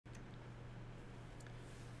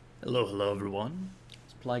Hello everyone.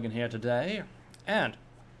 It's Plagen here today, and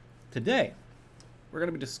today we're going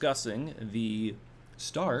to be discussing the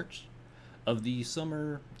start of the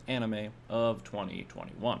summer anime of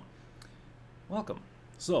 2021. Welcome.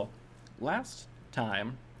 So, last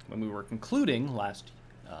time when we were concluding last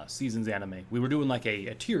season's anime, we were doing like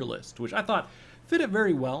a tier list, which I thought fit it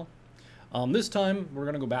very well. This time we're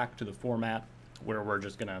going to go back to the format where we're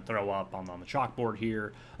just going to throw up on the chalkboard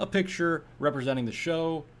here a picture representing the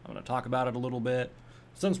show. I'm going to talk about it a little bit.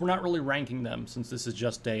 Since we're not really ranking them, since this is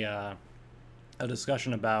just a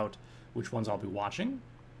discussion about which ones I'll be watching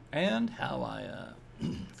and how I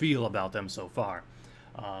feel about them so far.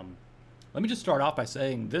 Let me just start off by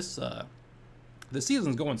saying this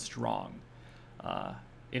season's going strong.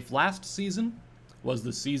 If last season was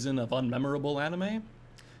the season of unmemorable anime,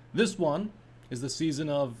 this one is the season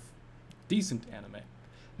of decent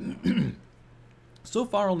anime. So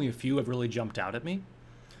far, only a few have really jumped out at me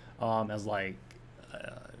as like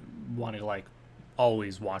wanting to like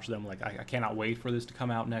always watch them. Like I cannot wait for this to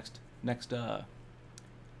come out next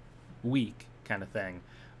week, kind of thing.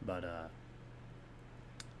 But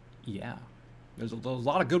yeah, there's a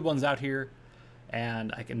lot of good ones out here,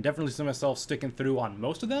 and I can definitely see myself sticking through on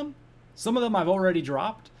most of them. Some of them I've already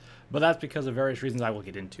dropped, but that's because of various reasons I will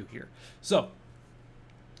get into here. So,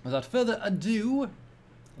 without further ado,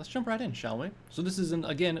 let's jump right in, shall we? So this is,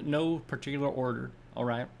 again, no particular order, all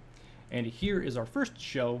right? And here is our first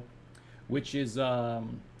show, which is,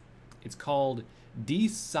 it's called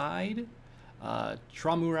D-Side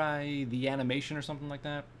Tramurai the Animation or something like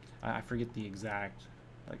that. I forget the exact,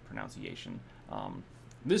 like, pronunciation.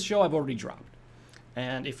 This show I've already dropped.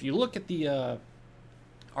 And if you look at the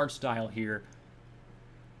art style here,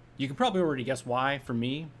 you can probably already guess why, for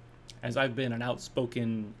me, as I've been an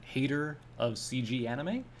outspoken hater of CG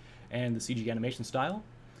anime and the CG animation style.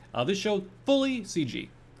 This show, fully CG.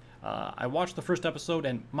 I watched the first episode,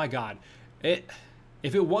 and my god, if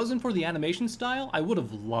it wasn't for the animation style, I would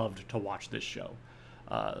have loved to watch this show.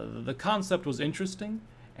 The concept was interesting,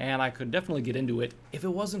 and I could definitely get into it if it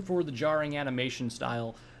wasn't for the jarring animation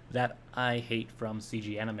style that I hate from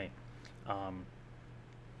CG anime.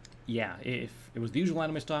 Yeah, if it was the usual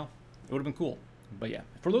anime style, it would have been cool. But yeah,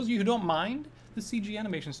 for those of you who don't mind the CG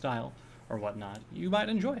animation style or whatnot, you might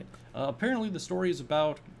enjoy it. Apparently the story is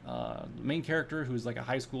about the main character who's like a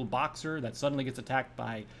high school boxer that suddenly gets attacked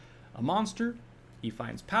by a monster. He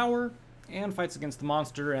finds power and fights against the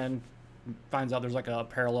monster and finds out there's like a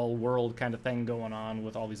parallel world kind of thing going on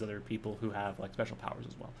with all these other people who have like special powers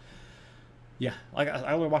as well. Yeah, like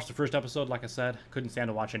I only watched the first episode, like I said. Couldn't stand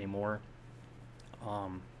to watch any more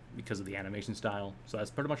because of the animation style. So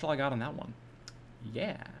that's pretty much all I got on that one.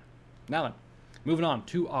 Yeah. Now then, moving on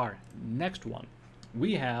to our next one.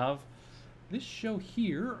 We have this show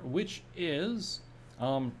here, which is,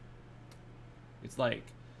 it's like,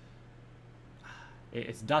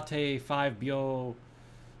 it's Date 5 Bio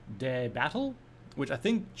de Battle, which I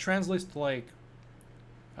think translates to like,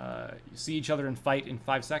 you see each other and fight in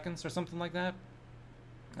 5 seconds or something like that.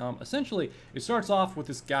 Essentially, it starts off with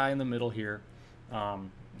this guy in the middle here.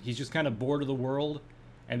 He's just kind of bored of the world.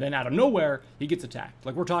 And then out of nowhere, he gets attacked.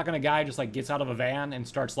 Like, we're talking a guy just, like, gets out of a van and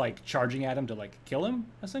starts, like, charging at him to, like, kill him,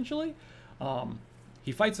 essentially.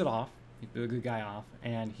 He fights it off, the good guy off,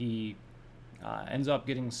 and he ends up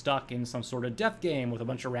getting stuck in some sort of death game with a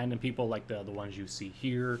bunch of random people, like the ones you see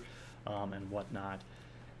here, and whatnot.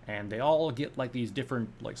 And they all get, like, these different,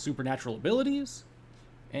 like, supernatural abilities.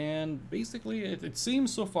 And basically, it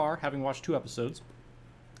seems so far, having watched 2 episodes,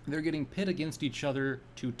 they're getting pit against each other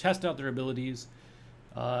to test out their abilities,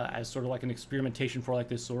 as sort of like an experimentation for like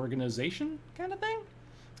this organization kind of thing.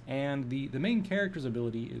 And the main character's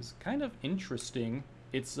ability is kind of interesting.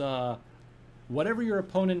 It's whatever your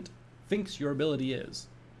opponent thinks your ability is.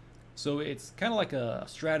 So it's kind of like a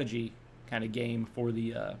strategy kind of game for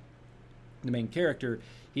the main character.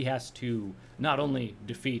 He has to not only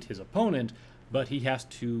defeat his opponent, but he has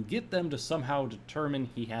to get them to somehow determine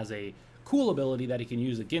he has a cool ability that he can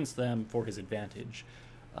use against them for his advantage.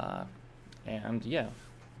 And yeah,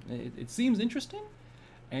 it seems interesting,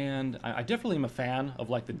 and I definitely am a fan of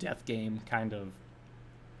like the death game kind of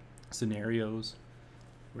scenarios,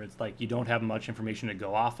 where it's like you don't have much information to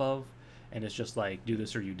go off of, and it's just like do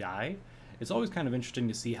this or you die. It's always kind of interesting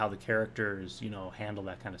to see how the characters, you know, handle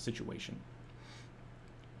that kind of situation.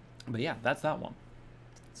 But yeah, that's that one.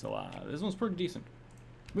 So this one's pretty decent.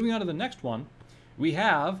 Moving on to the next one, we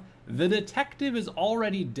have The Detective is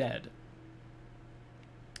Already Dead.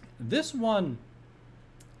 This one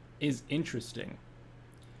is interesting.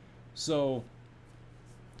 So,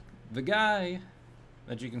 the guy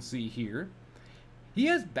that you can see here, he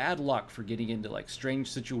has bad luck for getting into like strange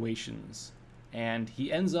situations, and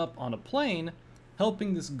he ends up on a plane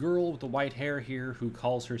helping this girl with the white hair here who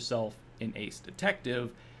calls herself an ace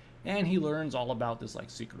detective, and he learns all about this like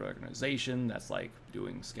secret organization that's like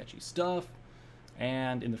doing sketchy stuff.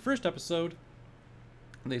 And in the first episode,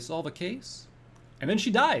 they solve a case, and then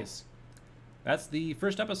she dies. That's the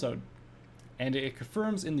first episode. And it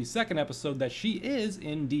confirms in the second episode that she is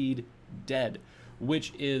indeed dead,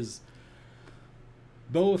 which is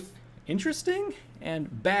both interesting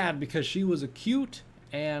and bad because she was a cute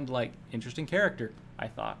and like interesting character, I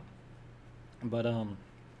thought. But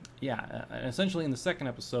yeah, essentially in the second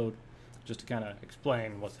episode, just to kind of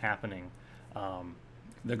explain what's happening,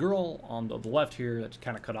 the girl on the left here that's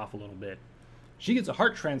kind of cut off a little bit, she gets a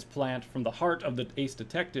heart transplant from the heart of the ace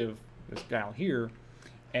detective, this gal here,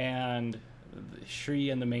 and she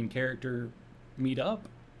and the main character meet up,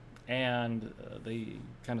 and they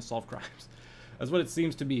kind of solve crimes. That's what it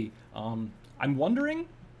seems to be. I'm wondering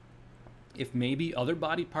if maybe other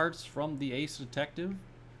body parts from the ace detective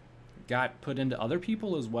got put into other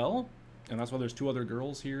people as well, and that's why there's two other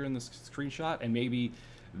girls here in this screenshot, and maybe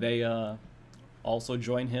they also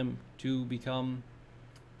join him to become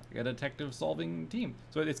a detective solving team.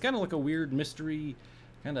 So it's kind of like a weird mystery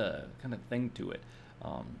kind of thing to it.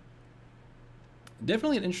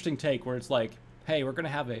 Definitely an interesting take where it's like, hey, we're going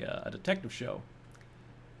to have a detective show,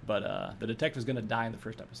 but the detective's going to die in the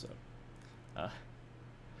first episode.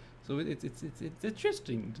 So it's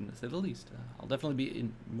interesting to say the least. I'll definitely be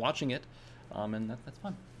watching it, and that's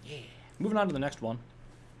fun. Yeah. Moving on to the next one.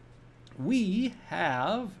 We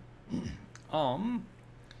have, let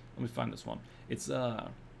me find this one. It's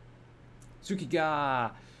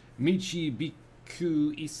Tsukiga Michi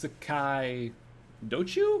Biku Isekai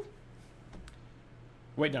Dochu?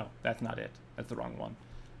 Wait, no, that's not it. That's the wrong one.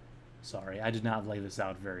 Sorry, I did not lay this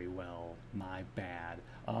out very well. My bad.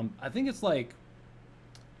 I think it's like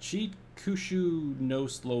Chikushu no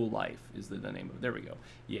Slow Life is the name of it. There we go.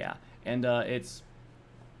 Yeah, and it's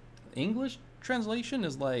English translation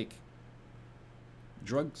is like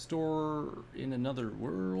drugstore in another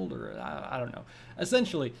world, or I don't know.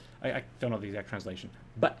 Essentially, I don't know the exact translation.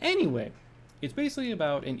 But anyway, it's basically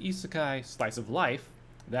about an isekai slice of life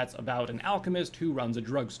that's about an alchemist who runs a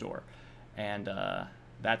drugstore. And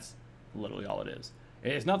that's literally all it is.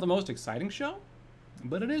 It's not the most exciting show,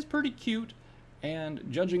 but it is pretty cute. And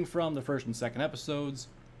judging from the first and second episodes,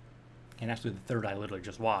 and actually the third I literally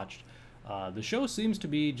just watched, the show seems to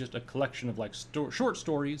be just a collection of like short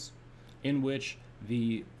stories in which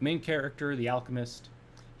the main character, the alchemist,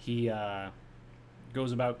 he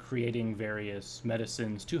goes about creating various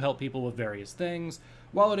medicines to help people with various things,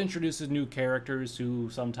 while it introduces new characters who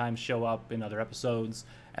sometimes show up in other episodes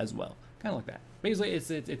as well. Kind of like that. Basically,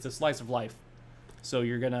 it's a slice of life. So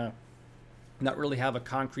you're going to not really have a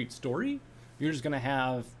concrete story. You're just going to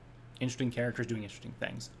have interesting characters doing interesting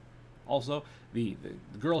things. Also, the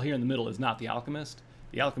girl here in the middle is not the alchemist.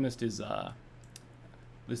 The alchemist is...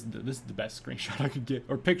 This is the best screenshot I could get,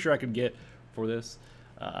 or picture I could get for this.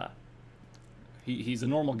 He's a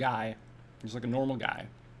normal guy. He's like a normal guy.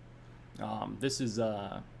 This is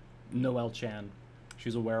Noelle-chan.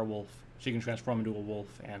 She's a werewolf. She can transform into a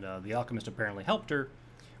wolf, and the alchemist apparently helped her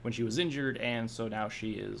when she was injured, and so now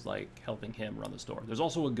she is like helping him run the store. There's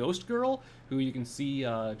also a ghost girl who you can see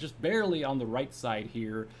just barely on the right side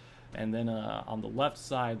here, and then on the left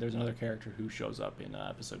side there's another character who shows up in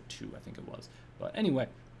episode 2, I think it was. But anyway,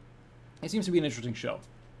 it seems to be an interesting show.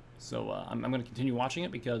 So I'm going to continue watching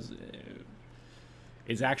it because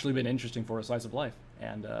it's actually been interesting for a slice of life.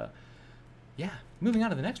 And yeah, moving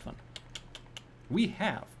on to the next one. We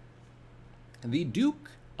have the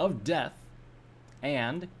Duke of Death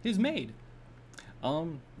and his maid.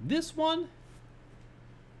 This one,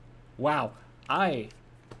 wow,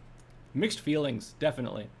 mixed feelings,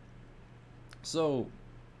 definitely. So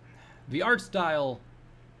the art style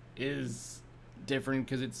is different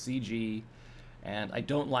because it's CG, and I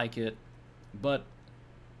don't like it, but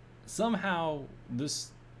somehow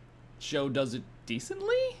this show does it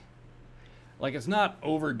decently. Like, it's not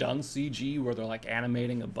overdone CG where they're like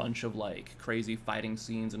animating a bunch of like crazy fighting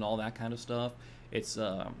scenes and all that kind of stuff. It's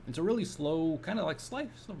a really slow, kind of like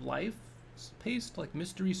slice of life paced, like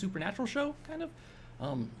mystery supernatural show kind of.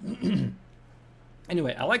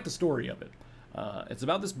 Anyway, I like the story of it. It's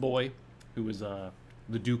about this boy who is the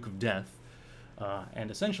Duke of Death.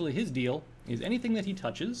 And essentially his deal is anything that he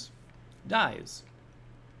touches dies.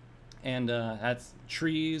 And that's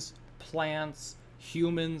trees, plants,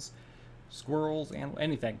 humans, squirrels, and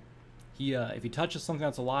anything. If he touches something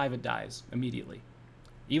that's alive, it dies immediately.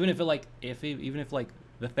 Even if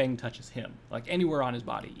the thing touches him, like anywhere on his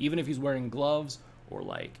body. Even if he's wearing gloves or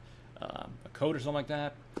like a coat or something like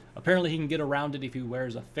that. Apparently he can get around it if he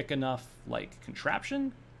wears a thick enough like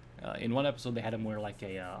contraption. In one episode they had him wear like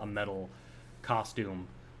a metal costume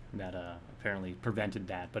that apparently prevented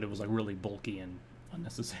that, but it was like really bulky and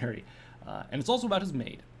unnecessary. And it's also about his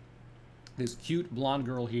maid, this cute blonde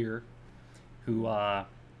girl here who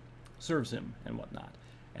serves him and whatnot.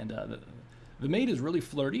 And the maid is really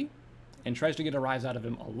flirty and tries to get a rise out of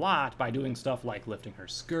him a lot by doing stuff like lifting her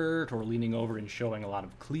skirt or leaning over and showing a lot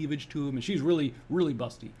of cleavage to him. And she's really, really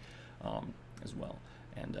busty as well.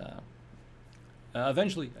 And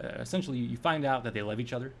essentially, you find out that they love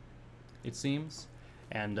each other, it seems.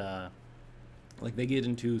 And like they get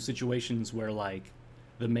into situations where like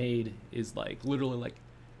the maid is like literally like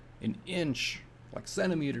an inch, like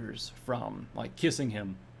centimeters from like kissing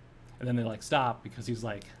him, and then they like stop because he's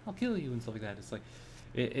like, "I'll kill you" and stuff like that. It's like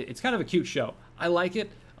it's kind of a cute show. I like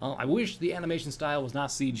it. I wish the animation style was not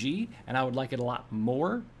CG, and I would like it a lot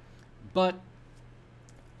more. But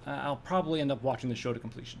I'll probably end up watching the show to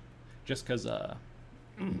completion, just because the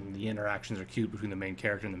interactions are cute between the main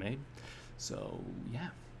character and the maid. So yeah.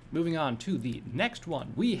 Moving on to the next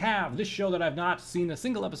one, we have this show that I've not seen a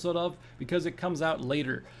single episode of because it comes out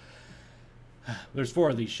later. There's 4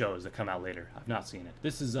 of these shows that come out later. I've not seen it.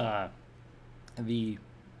 This is the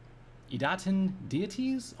Idaten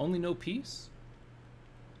Deities, Only No Peace.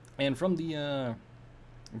 And from the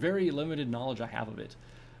very limited knowledge I have of it,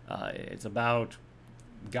 it's about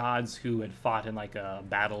gods who had fought in like a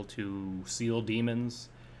battle to seal demons,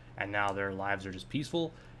 and now their lives are just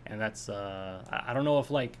peaceful. And that's, I don't know if,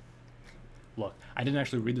 like, look, I didn't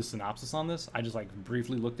actually read the synopsis on this. I just, like,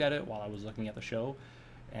 briefly looked at it while I was looking at the show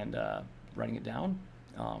and writing it down.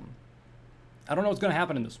 I don't know what's going to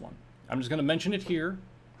happen in this one. I'm just going to mention it here.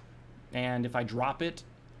 And if I drop it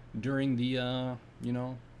during the,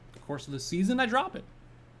 the course of the season, I drop it.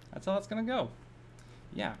 That's how that's going to go.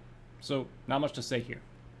 Yeah. So, not much to say here.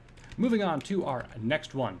 Moving on to our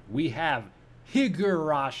next one. We have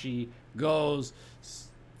Higurashi Goes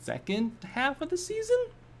second half of the season,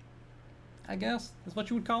 I guess is what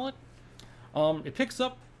you would call it. It picks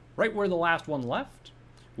up right where the last one left,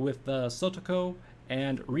 with Sotoko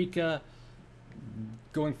and Rika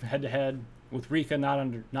going head to head, with Rika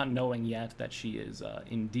not knowing yet that she is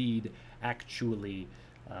indeed actually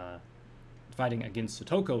fighting against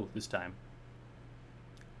Sotoko this time.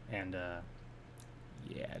 And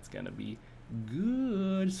yeah, it's gonna be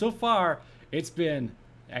good. So far, it's been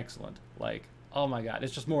excellent. Like, oh my god,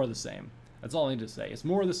 it's just more of the same. That's all I need to say. It's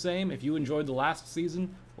more of the same. If you enjoyed the last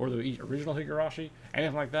season, or the original Higurashi,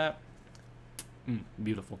 anything like that,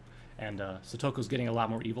 beautiful. And Sotoko's getting a lot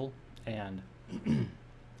more evil, and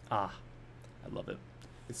I love it.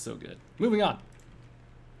 It's so good. Moving on.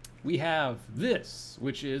 We have this,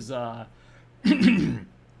 which is the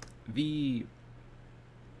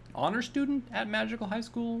honor student at Magical High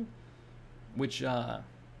School, which I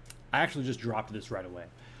actually just dropped this right away.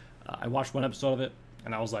 I watched one episode of it,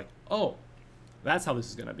 and I was like, oh, that's how this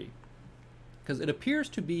is going to be. Because it appears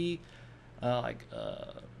to be the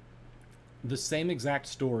same exact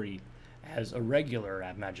story as a regular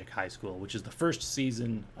at Magic High School, which is the first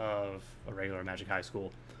season of a regular Magic High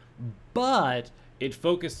School. But it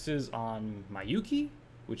focuses on Mayuki,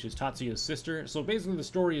 which is Tatsuya's sister. So basically the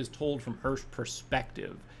story is told from her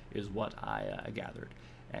perspective, is what I gathered.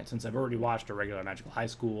 And since I've already watched a regular Magical High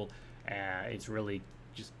School, it's really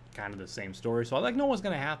just kind of the same story. So I know what's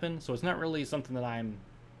going to happen. So it's not really something that I'm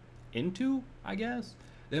into, I guess.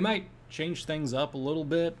 They might change things up a little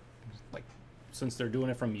bit, like since they're doing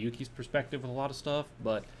it from Miyuki's perspective with a lot of stuff.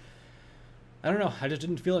 But I don't know. I just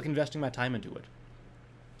didn't feel like investing my time into it.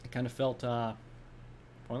 It kind of felt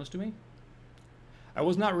pointless to me. I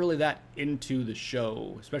was not really that into the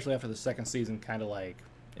show, especially after the second season. Kind of like,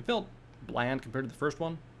 it felt bland compared to the first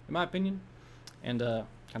one, in my opinion, and kind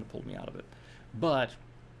of pulled me out of it. But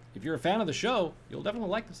if you're a fan of the show, you'll definitely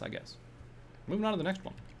like this, I guess. Moving on to the next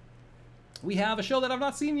one. We have a show that I've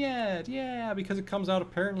not seen yet. Yeah, because it comes out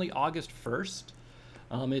apparently August 1st.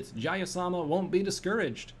 It's Jaya-sama Won't Be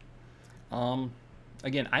Discouraged.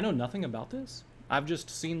 Again, I know nothing about this. I've just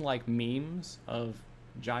seen like memes of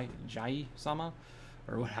Jai-sama,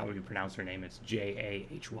 or how would you pronounce her name? It's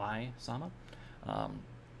Jahy-sama. I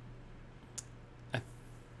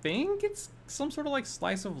think it's some sort of like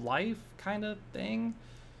slice of life kind of thing.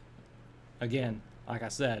 Again, like I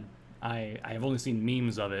said, I have only seen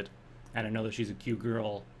memes of it, and I know that she's a cute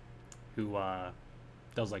girl who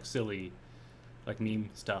does like silly like meme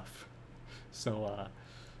stuff. So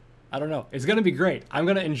I don't know. It's gonna be great. I'm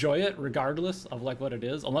gonna enjoy it regardless of like what it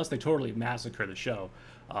is, unless they totally massacre the show.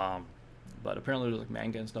 But apparently there's like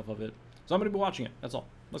manga and stuff of it, so I'm gonna be watching it. That's all.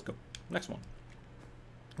 Let's go. Next one.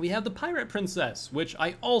 we have the Pirate Princess, which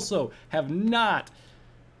I also have not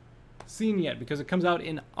seen yet because it comes out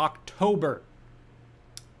in October.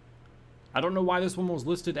 I don't know why this one was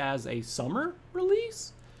listed as a summer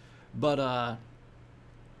release, but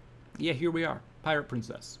yeah, here we are, Pirate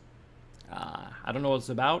Princess. I don't know what it's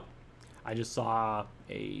about. I just saw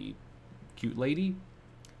a cute lady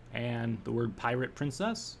and the word Pirate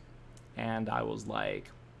Princess, and I was like,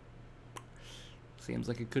 seems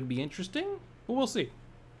like it could be interesting, but we'll see.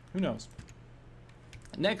 Who knows?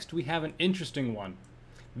 Next, we have an interesting one.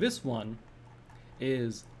 This one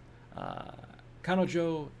is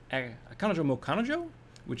Kanojo mo Kanojo,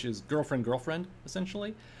 which is girlfriend,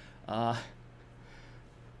 essentially.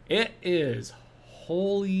 It is,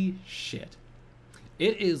 holy shit.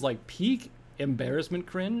 It is like peak embarrassment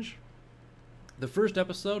cringe. The first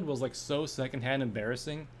episode was like so secondhand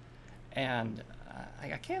embarrassing, and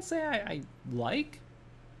I can't say I like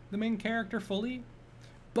the main character fully,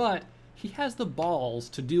 but he has the balls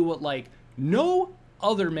to do what like no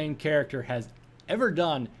other main character has ever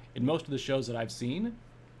done in most of the shows that I've seen,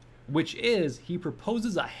 which is he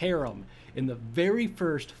proposes a harem in the very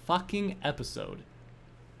first fucking episode.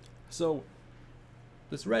 So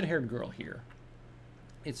this red-haired girl here,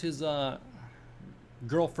 it's his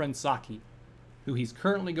girlfriend Saki, who he's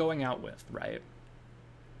currently going out with, right?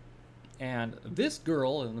 And this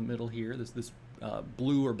girl in the middle here, this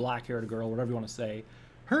blue or black-haired girl, whatever you want to say,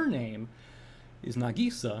 her name is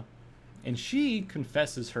Nagisa, and she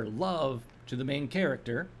confesses her love to the main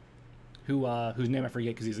character, whose name I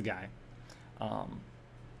forget because he's a guy.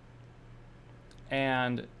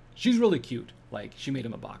 And she's really cute. Like, she made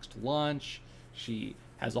him a boxed lunch. She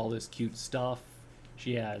has all this cute stuff.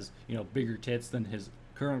 She has, you know, bigger tits than his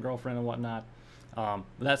current girlfriend and whatnot. But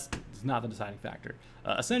that's not the deciding factor.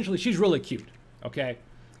 Essentially, she's really cute, okay?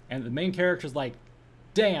 And the main character's like,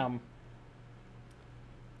 damn,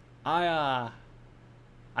 I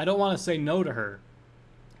don't want to say no to her,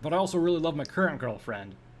 but I also really love my current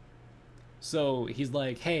girlfriend. So he's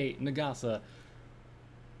like, hey, Nagasa,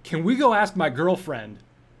 can we go ask my girlfriend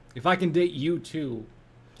if I can date you too?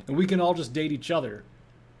 And we can all just date each other.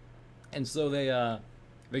 And so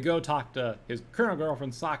they go talk to his current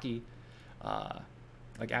girlfriend, Saki,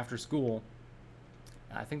 like after school.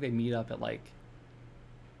 I think they meet up at like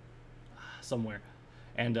somewhere.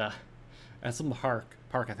 And at some park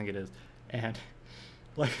I think it is. And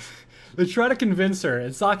like they try to convince her,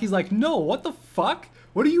 and Saki's like, no, what the fuck?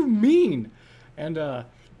 What do you mean? And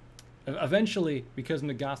eventually, because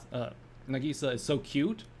Nagisa is so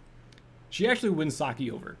cute, she actually wins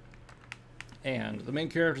Saki over. And the main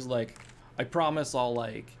character's like, I promise I'll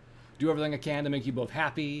like do everything I can to make you both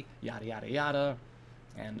happy, yada yada yada.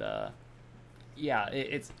 And yeah,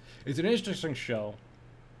 it's an interesting show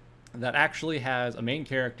that actually has a main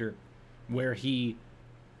character where he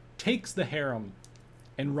takes the harem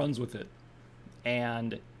and runs with it.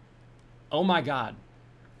 And oh my god,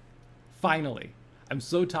 finally. I'm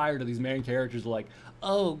so tired of these main characters like,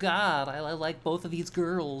 oh god, I like both of these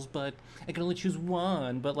girls, but I can only choose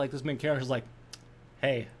one. But like this main character's like,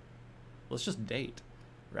 hey, let's just date,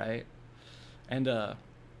 right? And I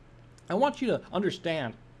want you to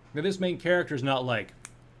understand that this main character's not like,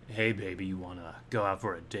 hey baby, you wanna go out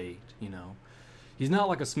for a date, you know? He's not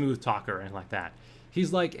like a smooth talker or anything like that.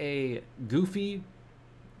 He's like a goofy,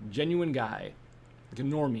 genuine guy, like a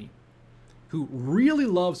normie, who really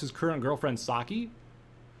loves his current girlfriend Saki,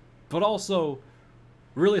 but also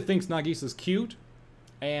really thinks Nagisa's cute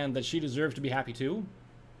and that she deserves to be happy too.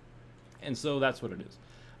 And so that's what it is.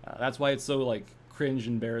 That's why it's so like cringe,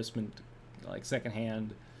 embarrassment, like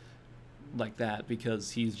secondhand, like that,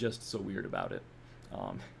 because he's just so weird about it.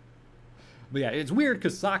 But yeah, it's weird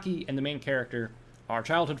because Saki and the main character are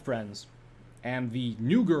childhood friends, and the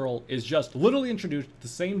new girl is just literally introduced the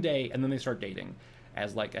same day, and then they start dating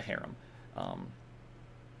as like a harem.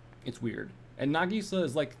 It's weird. And Nagisa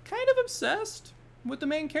is like kind of obsessed with the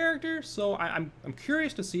main character, so I'm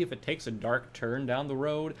curious to see if it takes a dark turn down the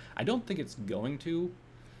road. I don't think it's going to,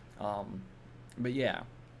 but yeah,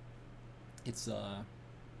 it's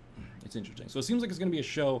interesting. So it seems like it's going to be a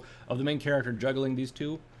show of the main character juggling these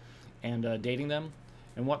two and dating them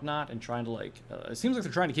and whatnot, and trying to like it seems like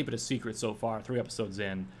they're trying to keep it a secret so far, 3 episodes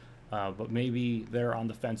in, but maybe they're on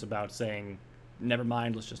the fence about saying, never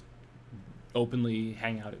mind, let's just openly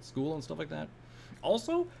hang out at school and stuff like that.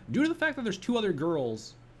 Also, due to the fact that there's 2 other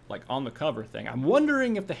girls like on the cover thing, I'm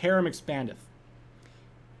wondering if the harem expandeth.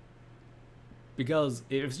 Because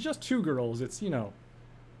if it's just 2 girls, it's, you know,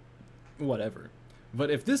 whatever.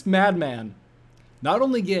 But if this madman not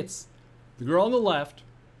only gets the girl on the left,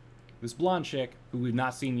 this blonde chick who we've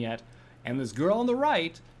not seen yet, and this girl on the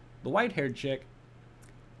right, the white-haired chick,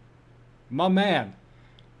 My man.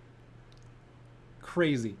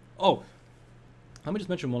 Crazy. Oh, let me just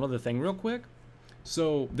mention one other thing real quick.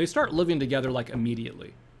 So they start living together like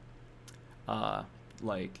immediately.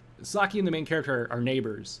 Like Saki and the main character are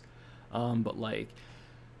neighbors, but like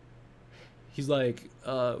he's like,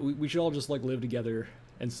 we should all just like live together,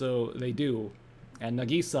 and so they do. And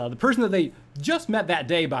Nagisa, the person that they just met that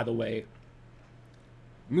day, by the way,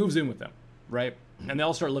 moves in with them, right? And they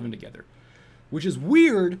all start living together, which is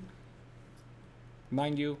weird,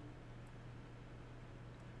 mind you,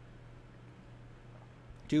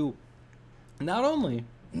 to not only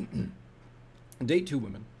date two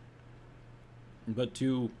women, but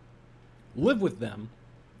to live with them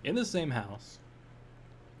in the same house,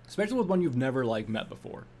 especially with one you've never like met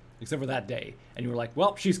before, except for that day, and you were like,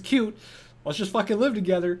 well, she's cute, let's just fucking live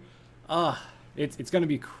together. It's gonna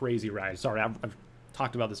be a crazy ride. Sorry, I've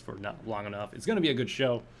talked about this for not long enough. It's gonna be a good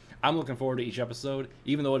show. I'm looking forward to each episode,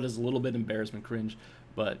 even though it is a little bit embarrassment cringe.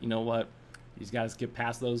 But you know what? These guys get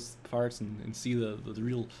past those parts and see the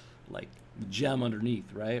real like the gem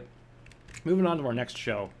underneath, right? Moving on to our next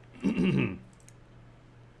show.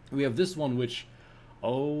 We have this one, which,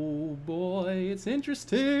 oh boy, it's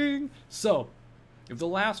interesting. So, if the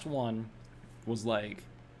last one was like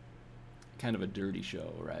kind of a dirty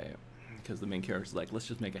show, right? Because the main character's like, let's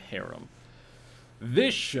just make a harem.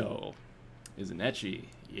 This show is an ecchi.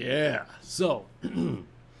 Yeah. So,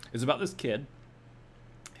 it's about this kid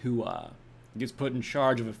who gets put in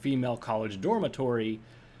charge of a female college dormitory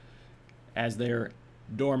as their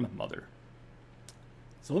dorm mother.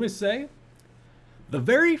 So let me say, the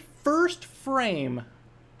very first frame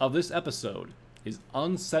of this episode is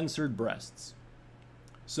uncensored breasts.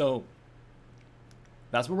 So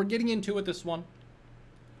that's what we're getting into with this one.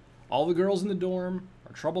 All the girls in the dorm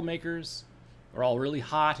are troublemakers. They're all really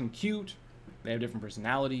hot and cute. They have different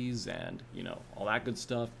personalities and, you know, all that good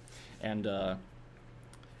stuff. And,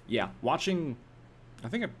 yeah, watching, I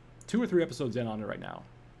think 2 or 3 episodes in on it right now.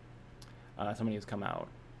 That's how many has come out.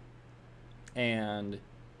 And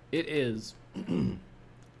it is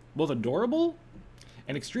both adorable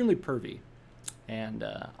and extremely pervy and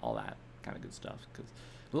all that kind of good stuff. Cause,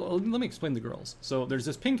 let me explain the girls. So there's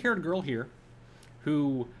this pink-haired girl here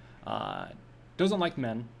who doesn't like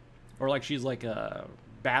men, or like she's like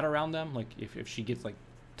bad around them. Like if she gets like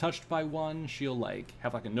touched by one, she'll like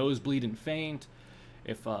have like a nosebleed and faint.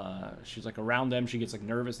 If she's like around them, she gets like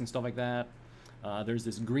nervous and stuff like that. There's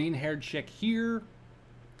this green-haired chick here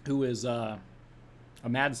who is a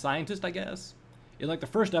mad scientist, I guess. In like the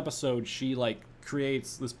first episode, she like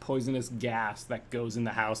creates this poisonous gas that goes in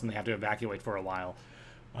the house and they have to evacuate for a while.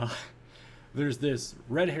 There's this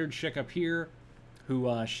red-haired chick up here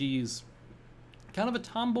who she's kind of a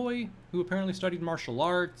tomboy who apparently studied martial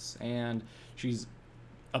arts, and she's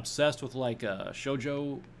obsessed with like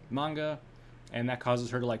shoujo manga, and that causes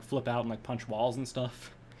her to like flip out and like punch walls and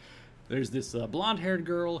stuff. There's this blonde-haired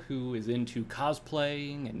girl who is into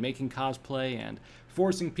cosplaying and making cosplay and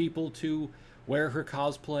forcing people to wear her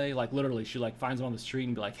cosplay. Like literally, she like finds them on the street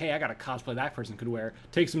and be like, "Hey, I got a cosplay that person could wear."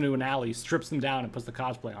 Takes them to an alley, strips them down, and puts the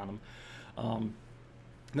cosplay on them.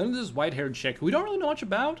 Then there's this white-haired chick who we don't really know much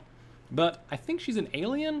about, but I think she's an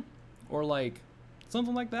alien or like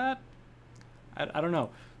something like that. I don't know.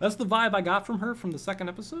 That's the vibe I got from her from the second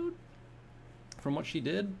episode, from what she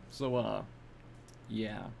did. So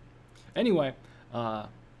yeah. Anyway,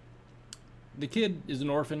 the kid is an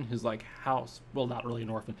orphan. His like house, well, not really an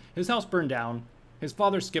orphan. His house burned down. His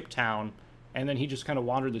father skipped town, and then he just kind of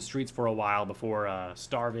wandered the streets for a while before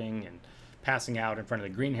starving and passing out in front of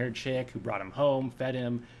the green-haired chick who brought him home, fed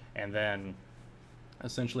him, and then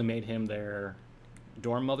essentially made him their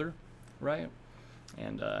dorm mother, right?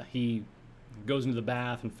 And he goes into the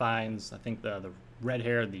bath and finds, I think, the red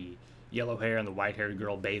hair, the yellow hair, and the white-haired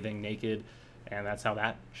girl bathing naked. And that's how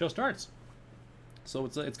that show starts. So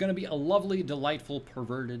it's going to be a lovely, delightful,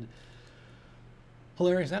 perverted,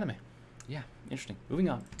 hilarious anime. Yeah, interesting. Moving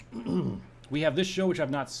on. We have this show, which I've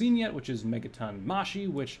not seen yet, which is Megaton Mashi,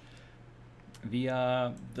 which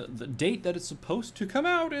the date that it's supposed to come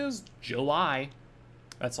out is July.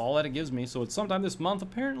 That's all that it gives me. So it's sometime this month,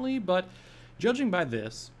 apparently. But judging by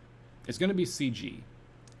this, it's going to be CG.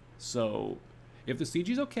 So if the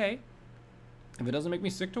CG's okay, if it doesn't make me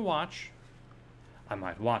sick to watch, I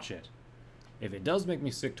might watch it. If it does make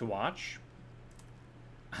me sick to watch,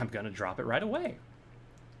 I'm going to drop it right away.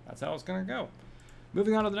 That's how it's going to go.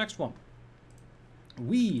 Moving on to the next one.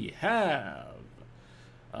 We have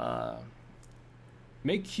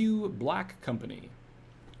Make You Black Company,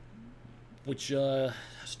 which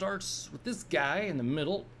starts with this guy in the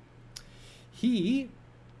middle. He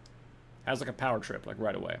has like a power trip, like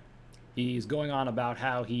right away. He's going on about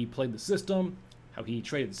how he played the system, how he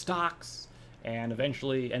traded stocks, and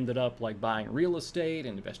eventually ended up like buying real estate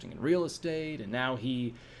and investing in real estate, and now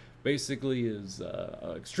he basically is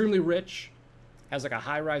extremely rich, has like a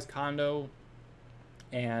high-rise condo,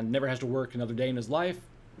 and never has to work another day in his life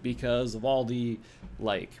because of all the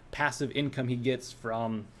like passive income he gets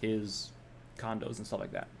from his condos and stuff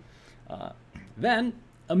like that. Then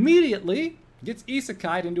immediately gets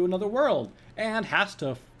isekai'd into another world and has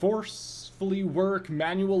to forcefully work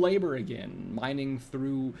manual labor again, mining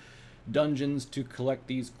through dungeons to collect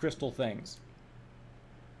these crystal things.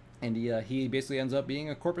 And he basically ends up being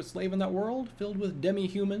a corporate slave in that world filled with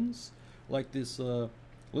demi-humans, like this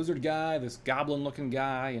lizard guy, this goblin-looking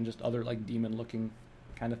guy, and just other like demon-looking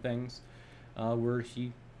kind of things, where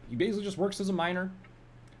he basically just works as a miner.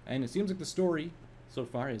 And it seems like the story so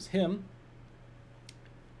far is him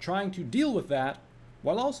trying to deal with that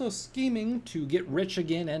while also scheming to get rich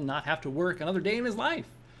again and not have to work another day in his life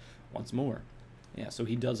once more. Yeah, so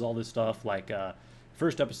he does all this stuff. Like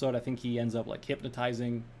first episode, I think he ends up like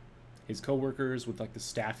hypnotizing his coworkers with like the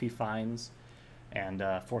staff he finds and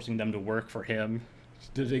forcing them to work for him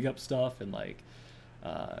to dig up stuff and like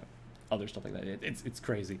other stuff like that. It's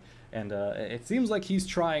crazy. And it seems like he's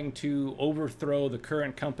trying to overthrow the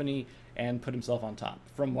current company and put himself on top,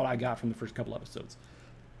 from what I got from the first couple episodes.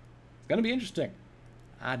 It's going to be interesting,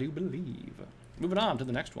 I do believe. Moving on to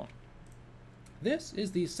the next one. This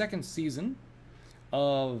is the second season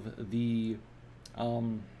of the,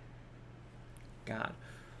 do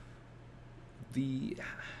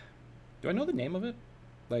I know the name of it?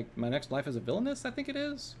 Like, My Next Life as a Villainess, I think it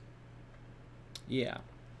is? Yeah.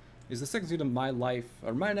 Is the second season of My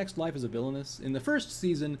Next Life as a Villainess. In the first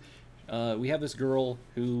season, we have this girl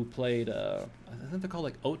who played, I think they're called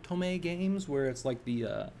like otome games, where it's like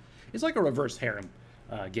it's like a reverse harem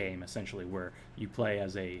game, essentially, where you play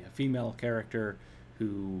as a female character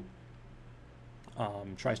who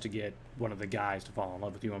tries to get one of the guys to fall in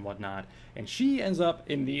love with you and whatnot, and she ends up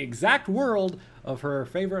in the exact world of her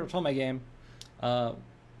favorite otome game,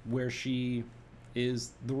 where she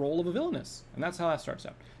is the role of a villainess, and that's how that starts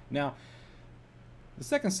out. Now, the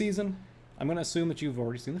second season, I'm going to assume that you've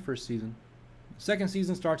already seen the first season. The second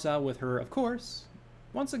season starts out with her, of course,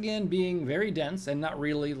 once again being very dense and not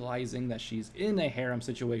realizing that she's in a harem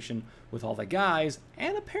situation with all the guys,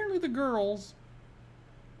 and apparently the girls,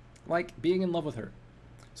 like, being in love with her.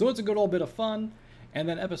 So it's a good old bit of fun, and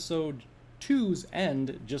then episode 2's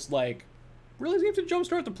end just, like, really seems to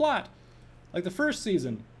jumpstart the plot. Like, the first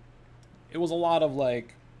season, it was a lot of,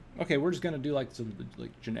 like, okay, we're just gonna do, like, some,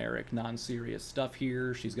 like, generic, non-serious stuff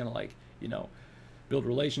here. She's gonna, like, you know, build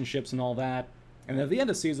relationships and all that. And then at the end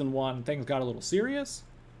of season 1, things got a little serious.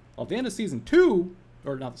 Well, at the end of season 2,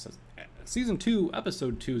 or not the season 2,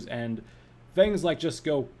 episode 2's end, things, like, just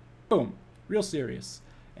go, boom, real serious.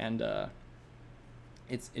 And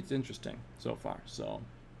it's interesting so far, so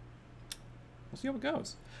we'll see how it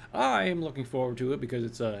goes. I am looking forward to it because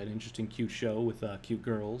it's an interesting, cute show with cute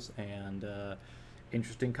girls and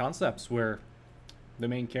interesting concepts where the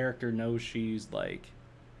main character knows she's like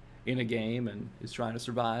in a game and is trying to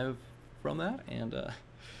survive from that, and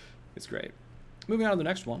it's great. Moving on to the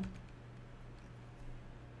next one.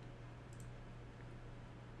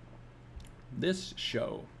 This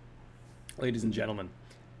show, ladies and gentlemen,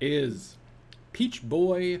 is Peach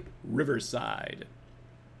Boy Riverside.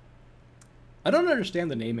 I don't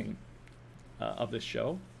understand the naming of this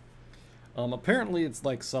show. Apparently it's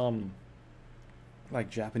like some like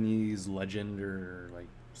Japanese legend or like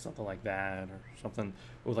something like that, or something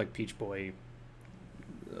with like Peach Boy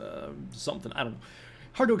something, I don't know.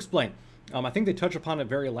 Hard to explain. I think they touch upon it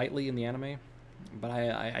very lightly in the anime, but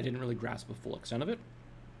I didn't really grasp the full extent of it.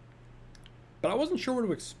 But I wasn't sure what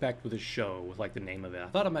to expect with this show, with like the name of it. I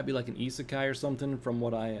thought it might be like an isekai or something from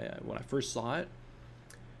when I first saw it.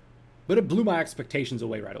 But it blew my expectations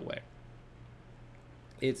away right away.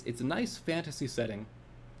 It's a nice fantasy setting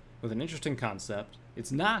with an interesting concept.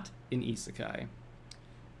 It's not an isekai,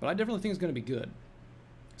 but I definitely think it's going to be good.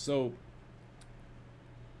 So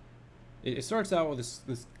it starts out with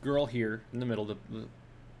this girl here in the middle, the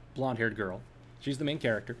blonde-haired girl. She's the main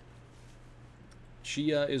character.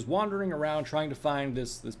 She is wandering around trying to find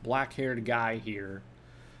this black-haired guy here.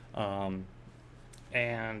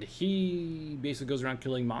 And he basically goes around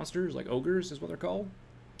killing monsters, like ogres is what they're called.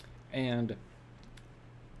 And,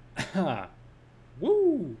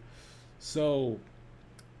 woo! So,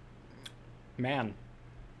 man.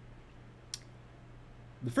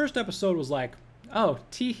 The first episode was like, oh,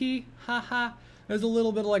 tee-hee, ha-ha. There's a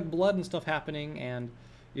little bit of like blood and stuff happening, and,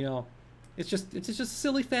 you know, it's just a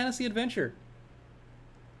silly fantasy adventure.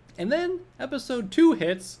 And then episode 2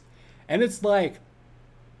 hits, And it's like,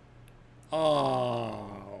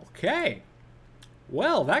 okay.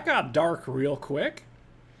 Well, that got dark real quick.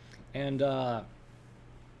 And I'm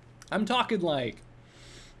talking like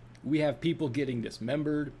we have people getting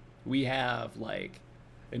dismembered. We have like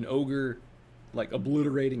an ogre like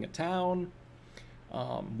obliterating a town.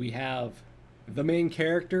 We have the main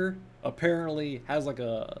character apparently has like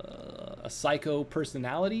a psycho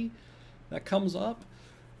personality that comes up,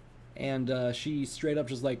 and she straight up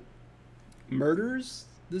just like murders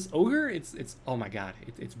this ogre. It's oh my god,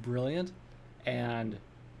 it's brilliant. And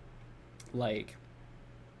like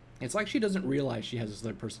it's like she doesn't realize she has this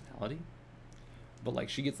other personality, but like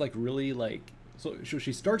she gets like really like, so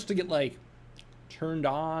she starts to get like turned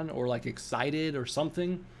on or like excited or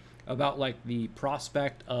something about like the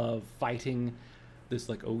prospect of fighting this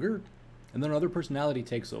like ogre, and then another personality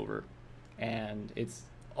takes over, and it's,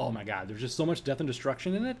 oh my god, there's just so much death and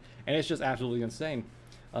destruction in it, and it's just absolutely insane.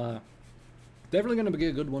 Definitely going to be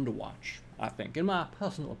a good one to watch, I think, in my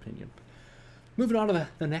personal opinion. Moving on to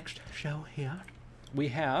the next show here, we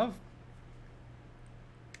have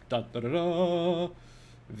how the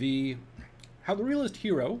realist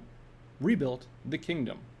hero rebuilt the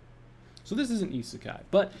kingdom. So this is an isekai,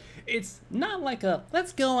 but it's not like a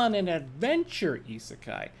let's go on an adventure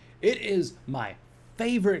isekai. It is my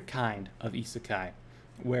favorite kind of isekai,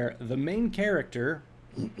 where the main character,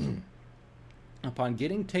 upon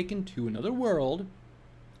getting taken to another world,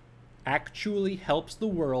 actually helps the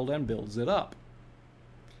world and builds it up.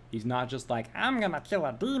 He's not just like, I'm gonna kill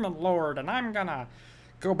a demon lord and I'm gonna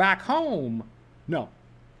go back home. No.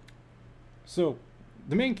 So,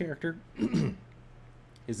 the main character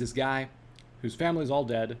is this guy whose family's all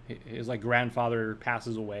dead. His like grandfather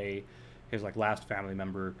passes away, his like last family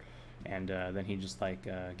member, and then he just like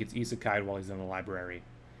gets isekai'd while he's in the library.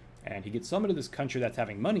 And he gets summoned to this country that's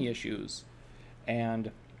having money issues.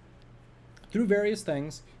 And through various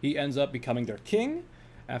things, he ends up becoming their king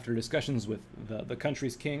after discussions with the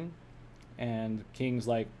country's king. And the king's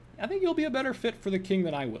like, I think you'll be a better fit for the king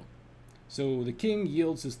than I will. So the king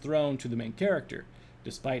yields his throne to the main character,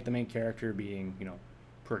 despite the main character being, you know,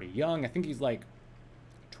 pretty young. I think he's like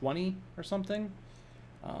 20 or something.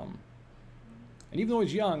 And even though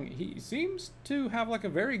he's young, he seems to have like a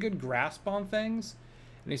very good grasp on things.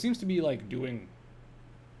 And he seems to be like doing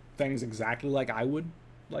things exactly like I would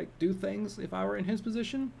like do things if I were in his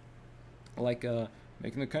position. Like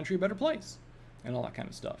making the country a better place and all that kind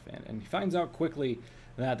of stuff. And he finds out quickly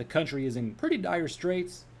that the country is in pretty dire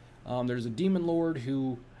straits. There's a demon lord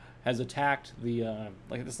who has attacked the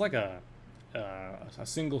like it's like a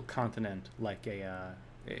single continent, like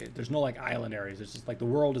there's no like island areas. It's just like the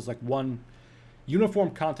world is like one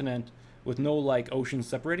uniform continent with no like oceans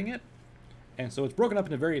separating it, and so it's broken up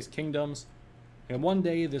into various kingdoms. And one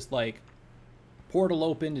day this like portal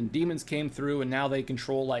opened and demons came through, and now they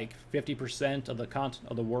control like 50% of the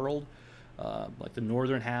continent of the world, like the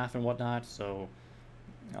northern half and whatnot. So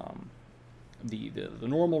the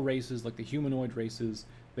normal races, like the humanoid races,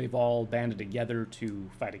 they've all banded together to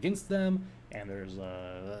fight against them. And there's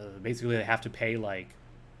basically they have to pay like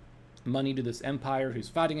money to this empire who's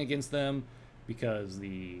fighting against them, because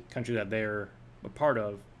the country that they're a part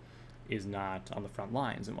of is not on the front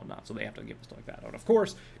lines and whatnot, so they have to give stuff like that out. Of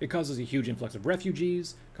course, it causes a huge influx of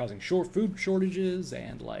refugees, causing food shortages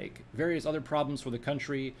and like various other problems for the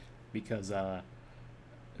country, because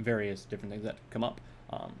various different things that come up.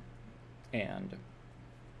 And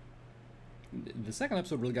the second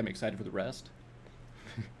episode really got me excited for the rest,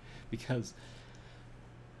 because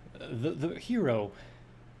the hero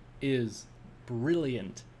is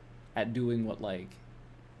brilliant at doing what like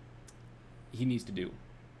he needs to do,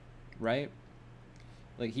 right?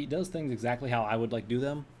 Like he does things exactly how I would like do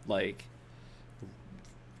them, like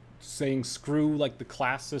saying screw like the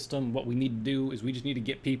class system. What we need to do is we just need to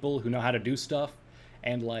get people who know how to do stuff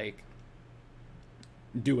and like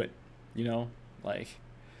do it, you know? Like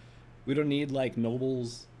we don't need like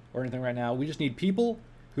nobles or anything right now. We just need people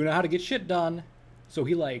who know how to get shit done. So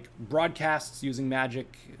he like broadcasts using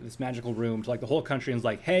magic, this magical room, to like the whole country, and is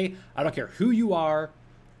like, hey, I don't care who you are,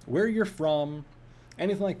 where you're from,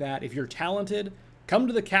 anything like that. If you're talented, come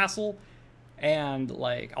to the castle, and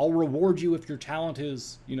like I'll reward you if your talent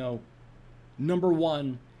is, you know,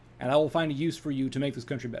 #1, and I will find a use for you to make this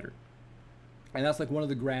country better. And that's like one of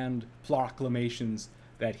the grand proclamations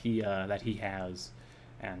that he has,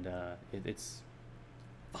 and it's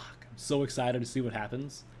fuck. I'm so excited to see what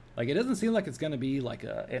happens. Like it doesn't seem like it's gonna be like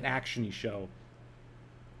an action-y show.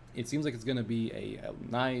 It seems like it's gonna be a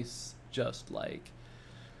nice, just like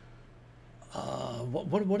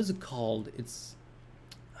what is it called? It's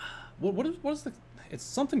what is the, it's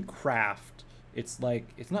something craft, It's like,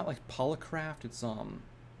 it's not like polycraft, it's not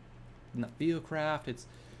theocraft, it's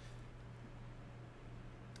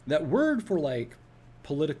that word for like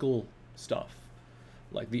political stuff,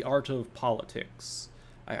 like the art of politics.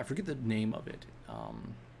 I forget the name of it.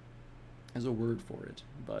 There's a word for it,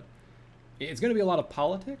 but it's going to be a lot of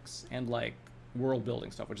politics and like world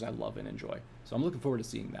building stuff, which I love and enjoy. So I'm looking forward to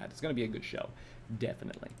seeing that. It's going to be a good show,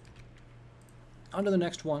 definitely. On to the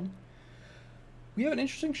next one. We have an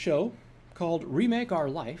interesting show called Remake Our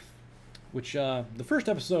Life, which the first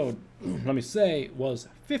episode, let me say, was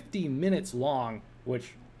 50 minutes long,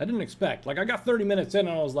 which I didn't expect. Like, I got 30 minutes in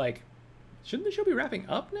and I was like, shouldn't the show be wrapping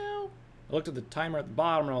up now? I looked at the timer at the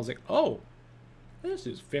bottom and I was like, oh, this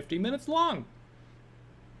is 50 minutes long.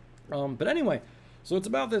 But anyway, so it's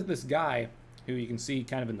about this guy who you can see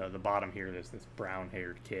kind of in the bottom here, this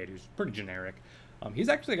brown-haired kid who's pretty generic. He's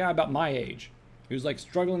actually a guy about my age who's like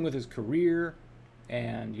struggling with his career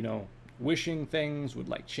and, you know, wishing things would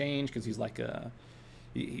like change because he's like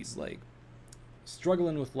he's like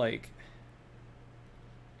struggling with like,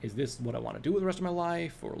 is this what I want to do with the rest of my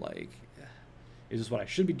life, or like, is this what I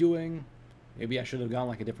should be doing? Maybe I should have gone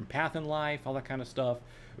like a different path in life, all that kind of stuff,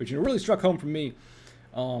 which really struck home for me,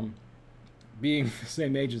 being the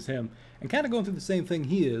same age as him and kind of going through the same thing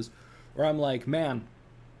he is, where I'm like, man,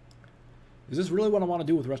 is this really what I want to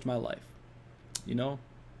do with the rest of my life? You know?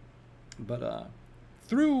 But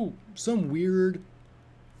through some weird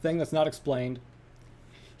thing that's not explained,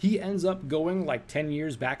 he ends up going like 10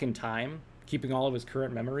 years back in time, keeping all of his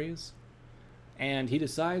current memories, and he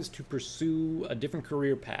decides to pursue a different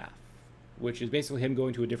career path, which is basically him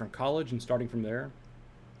going to a different college and starting from there.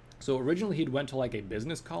 So originally he'd went to like a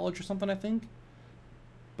business college or something, I think,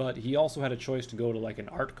 but he also had a choice to go to like an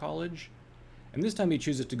art college, and this time he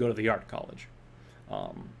chooses to go to the art college.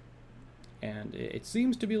 And it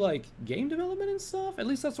seems to be like game development and stuff. At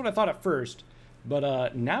least that's what I thought at first.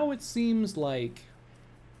 But now it seems like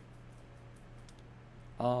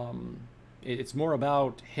it's more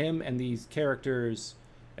about him and these characters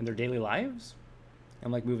and their daily lives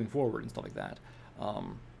and like moving forward and stuff like that.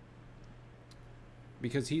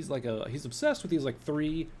 Because he's like he's obsessed with these like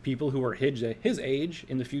 3 people who are his age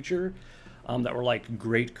in the future, that were like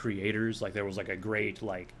great creators. Like there was like a great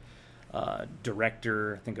like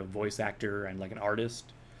director, I think a voice actor, and like an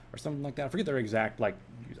artist or something like that. I forget their exact, like,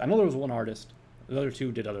 I know there was one artist. The other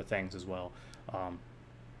 2 did other things as well.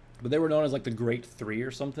 But they were known as like the Great 3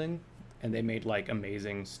 or something, and they made like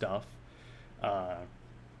amazing stuff and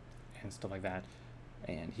stuff like that.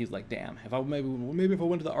 And he's like, damn, if I maybe if I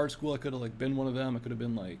went to the art school, I could have like been one of them. I could have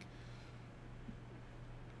been like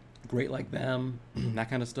great like them, that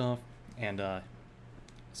kind of stuff. And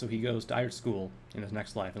so he goes to art school in his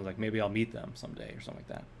next life and is like, maybe I'll meet them someday or something like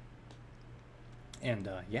that. And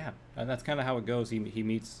yeah, that's kind of how it goes. He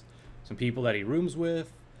meets some people that he rooms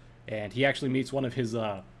with, and he actually meets one of his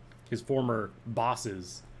former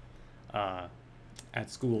bosses at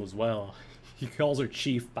school as well. He calls her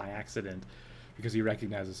Chief by accident because he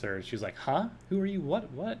recognizes her. She's like, huh? Who are you? What?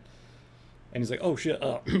 And he's like, oh shit,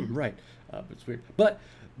 right. But it's weird. But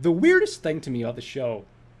the weirdest thing to me about the show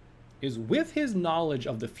is, with his knowledge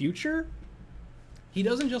of the future, he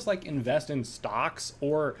doesn't just like invest in stocks,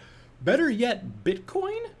 or better yet,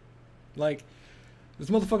 Bitcoin. Like, this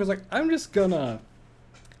motherfucker's like, I'm just gonna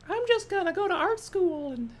go to art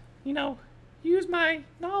school and, you know, use my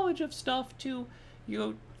knowledge of stuff to, you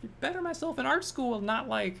know, better myself in art school, and not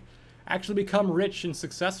like actually become rich and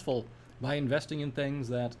successful by investing in things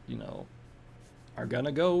that, you know, are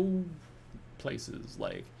gonna go places.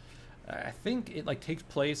 Like, I think it like takes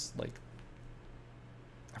place like,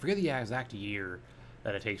 I forget the exact year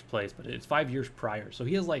that it takes place, but it's 5 years prior. So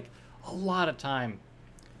he has like a lot of time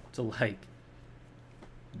to like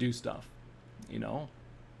do stuff, you know?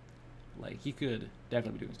 Like, he could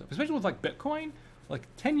definitely be doing stuff, especially with like Bitcoin. Like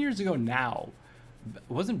 10 years ago now,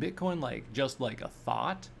 wasn't Bitcoin like just like a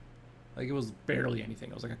thought? Like, it was barely anything.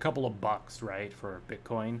 It was like a couple of bucks, right, for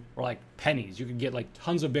Bitcoin, or like pennies. You could get like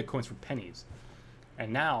tons of Bitcoins for pennies.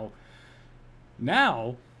 And now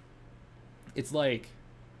it's like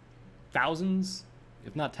thousands,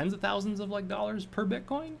 if not tens of thousands of like dollars per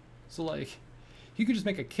Bitcoin. So like, he could just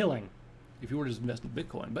make a killing if he were to just invest in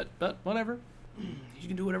Bitcoin. But whatever, he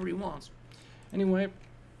can do whatever he wants. Anyway,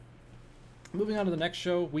 moving on to the next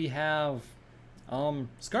show, we have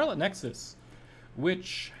Scarlet Nexus,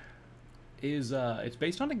 which is it's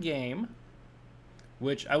based on a game,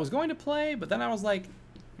 which I was going to play, but then I was like,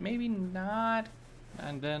 maybe not.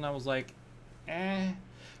 And then I was like,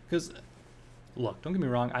 because, look, don't get me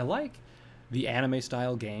wrong, I like the anime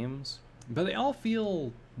style games, but they all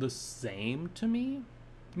feel the same to me,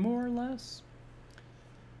 more or less.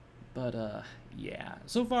 But yeah,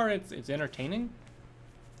 so far it's entertaining,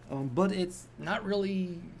 but it's not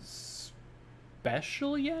really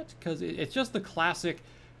special yet because it's just the classic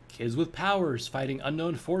kids with powers fighting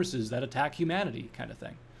unknown forces that attack humanity kind of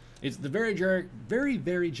thing. It's the very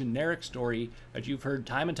generic story that you've heard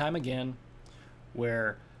time and time again,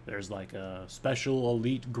 where there's like a special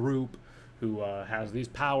elite group who has these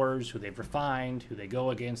powers, who they've refined, who they go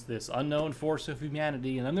against this unknown force of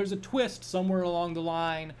humanity, and then there's a twist somewhere along the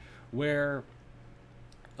line where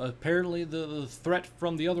apparently the threat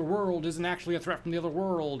from the other world isn't actually a threat from the other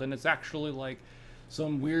world, and it's actually like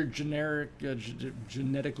some weird generic,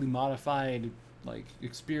 genetically modified like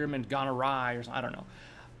experiment gone awry, or something. I don't know.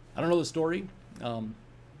 I don't know the story.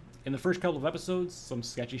 In the first couple of episodes, some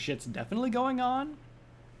sketchy shit's definitely going on,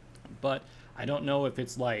 but I don't know if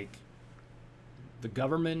it's like the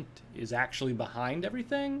government is actually behind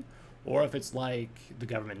everything, or if it's like the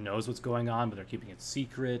government knows what's going on, but they're keeping it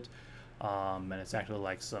secret, and it's actually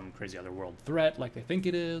like some crazy other world threat like they think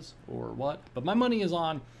it is, or what. But my money is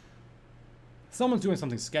on someone's doing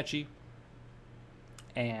something sketchy,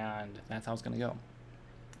 and that's how it's going to go.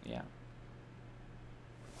 Yeah.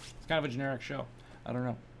 It's kind of a generic show. I don't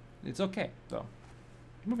know. It's okay, though.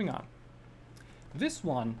 Moving on. This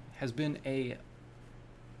one has been a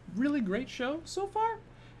really great show so far.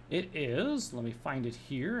 It is, let me find it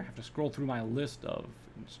here. I have to scroll through my list of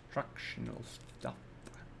instructional stuff.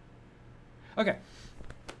 Okay.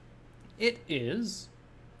 It is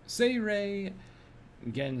Seirei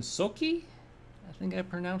Gensoki. I think I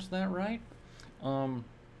pronounced that right.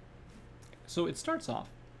 So it starts off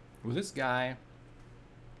with this guy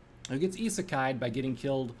who gets isekai'd by getting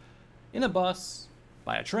killed in a bus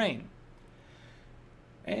by a train.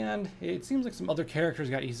 And it seems like some other characters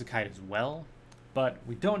got isekai'd as well, but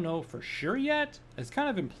we don't know for sure yet. It's kind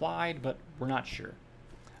of implied, but we're not sure.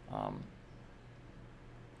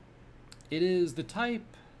 It is the type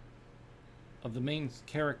of the main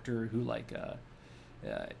character who like the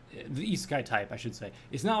isekai type, I should say.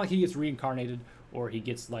 It's not like he gets reincarnated or he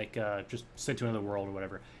gets like just sent to another world or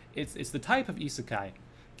whatever. It's the type of isekai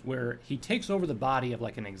where he takes over the body of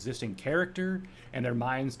like an existing character, and their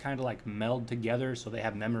minds kind of like meld together, so they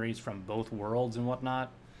have memories from both worlds and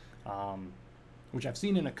whatnot. Which I've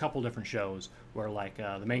seen in a couple different shows, where like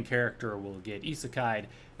the main character will get isekai'd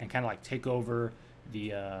and kind of like take over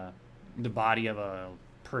the body of a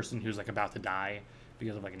person who's like about to die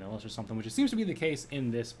because of like an illness or something, which it seems to be the case in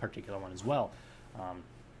this particular one as well.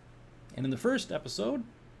 And in the first episode,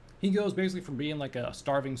 he goes basically from being like a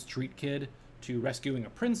starving street kid to rescuing a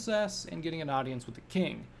princess and getting an audience with the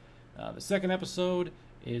king. The second episode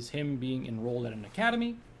is him being enrolled at an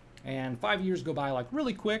academy, and 5 years go by like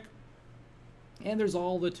really quick, and there's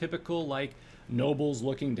all the typical like nobles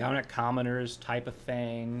looking down at commoners type of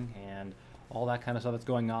thing, and all that kind of stuff that's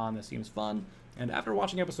going on that seems fun. And after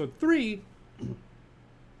watching episode 3,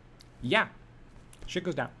 yeah, shit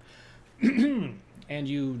goes down. And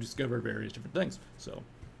you discover various different things. So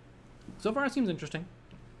far it seems interesting.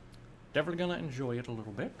 Definitely gonna enjoy it a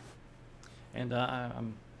little bit. And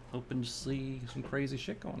I'm hoping to see some crazy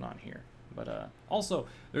shit going on here. But also,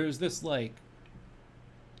 there's this like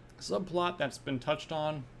subplot that's been touched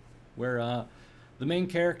on where the main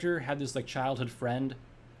character had this like childhood friend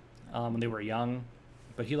when they were young,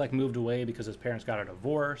 but he like moved away because his parents got a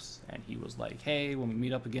divorce, and he was like, hey, when we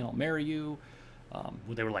meet up again, I'll marry you.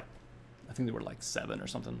 They were like, I think they were like 7 or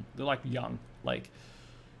something. They're like young, like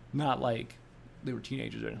not like they were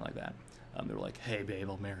teenagers or anything like that. They were like, hey babe,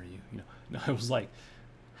 I'll marry you. You know, no, it was like,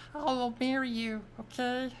 I'll marry you,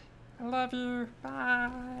 okay? I love you,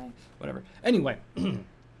 bye. Whatever. Anyway,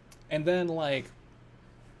 and then like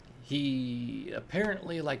he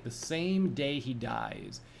apparently like the same day he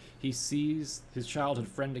dies, he sees his childhood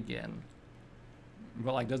friend again,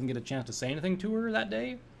 but like doesn't get a chance to say anything to her that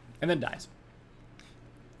day, and then dies.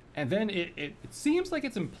 And then it seems like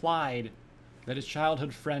it's implied that his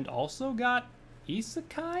childhood friend also got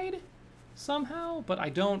isekai'd somehow, but I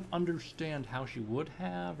don't understand how she would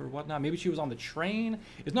have or whatnot. Maybe she was on the train.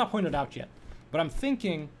 It's not pointed out yet, but I'm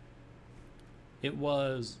thinking it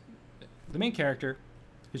was the main character,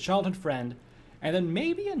 his childhood friend, and then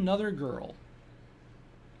maybe another girl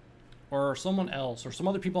or someone else, or some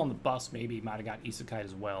other people on the bus maybe might have got isekai'd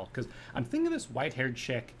as well, because I'm thinking this white-haired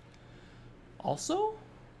chick also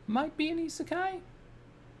might be an isekai.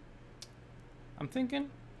 I'm thinking,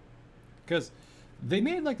 because they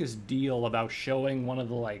made like this deal about showing one of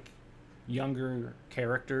the like younger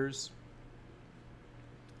characters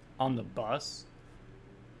on the bus,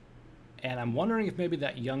 and I'm wondering if maybe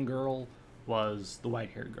that young girl was the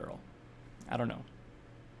white-haired girl. I don't know.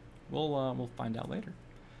 We'll find out later.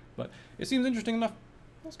 But it seems interesting enough.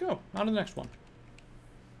 Let's go on to the next one.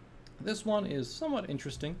 This one is somewhat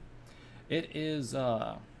interesting. It is,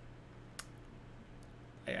 I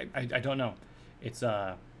don't know. It's,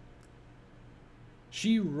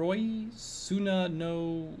 Shiroi Suna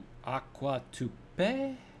no Aquatupe?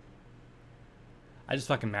 I just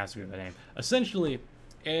fucking massacred the name. Essentially,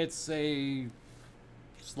 it's a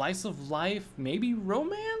slice of life, maybe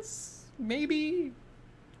romance? Maybe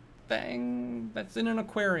thing that's in an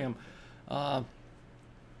aquarium. I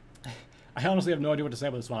honestly have no idea what to say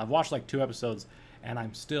about this one. I've watched like 2 episodes, and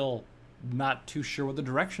I'm still not too sure what the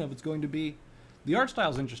direction of it's going to be. The art style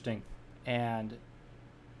is interesting, and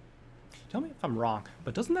tell me if I'm wrong,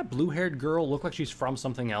 but doesn't that blue-haired girl look like she's from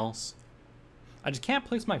something else? I just can't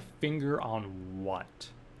place my finger on what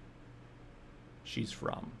she's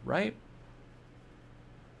from, right?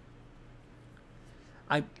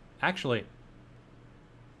 Actually,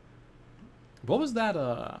 what was that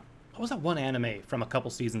one anime from a couple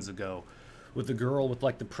seasons ago with the girl with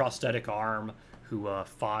like the prosthetic arm who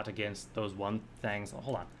fought against those one things? Oh,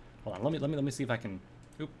 hold on. Let me see if I can.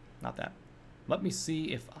 Oop, not that. Let me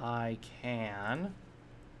see if I can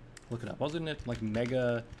look it up. Wasn't it like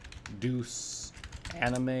Mega Deuce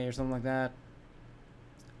Anime or something like that?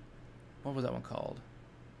 What was that one called?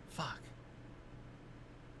 Fuck.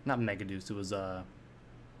 Not Mega Deuce. It was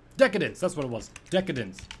Decadence. That's what it was.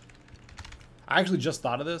 Decadence. I actually just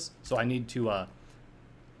thought of this, so I need to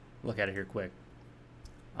look at it here quick.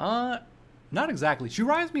 Not exactly. She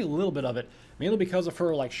reminds me a little bit of it, mainly because of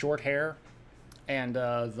her like short hair, and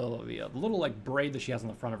the little like braid that she has on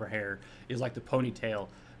the front of her hair is like the ponytail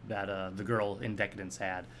that the girl in Decadence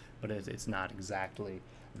had, but it's not exactly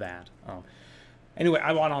that. Anyway,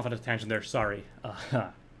 I went off on a tangent there. Sorry.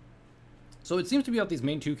 So it seems to be about these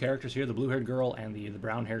main 2 characters here, the blue-haired girl and the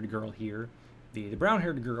brown-haired girl here. The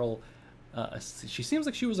brown-haired girl, she seems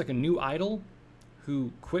like she was like a new idol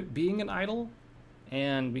who quit being an idol,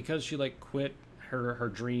 and because she like quit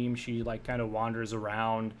her dream, she like kind of wanders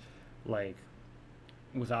around like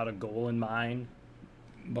without a goal in mind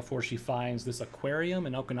before she finds this aquarium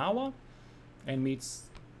in Okinawa and meets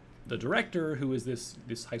the director, who is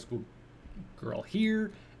this high school girl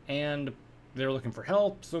here, and they're looking for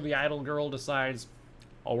help, so the idol girl decides,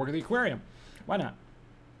 I'll work at the aquarium. Why not?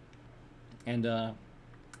 And,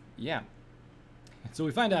 yeah. So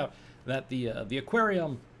we find out that the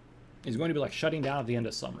aquarium is going to be, like, shutting down at the end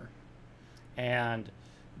of summer. And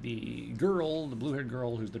the girl, the blue-haired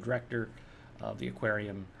girl, who's the director of the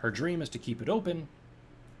aquarium, her dream is to keep it open,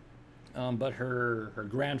 but her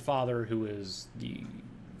grandfather, who is the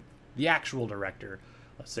actual director,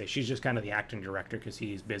 let's say, she's just kind of the acting director because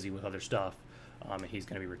he's busy with other stuff, and he's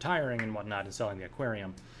going to be retiring and whatnot and selling the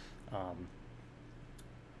aquarium.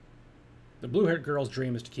 The blue-haired girl's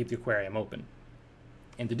dream is to keep the aquarium open,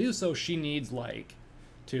 and to do so, she needs like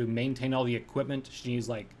to maintain all the equipment. She needs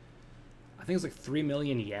like, I think it's like 3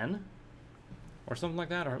 million yen or something like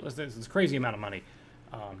that, or it's a crazy amount of money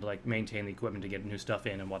to like maintain the equipment to get new stuff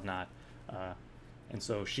in and whatnot. And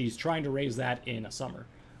so she's trying to raise that in a summer,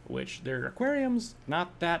 which their aquarium's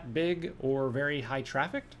not that big or very high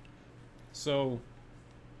trafficked. So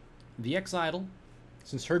the ex-idol,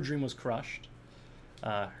 since her dream was crushed,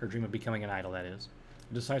 her dream of becoming an idol, that is,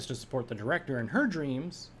 decides to support the director in her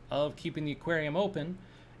dreams of keeping the aquarium open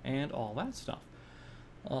and all that stuff.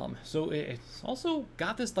 So it's also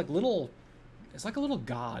got this like little, it's like a little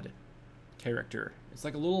god character. It's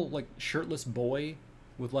like a little like shirtless boy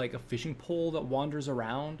with like a fishing pole that wanders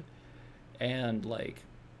around, and like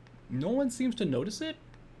no one seems to notice it,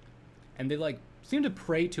 and they like seem to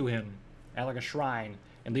pray to him at like a shrine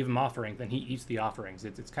and leave him offerings, then he eats the offerings.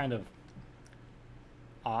 It's kind of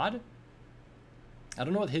odd. I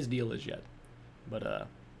don't know what his deal is yet, but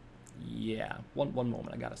yeah. One moment,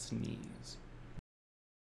 I gotta sneeze.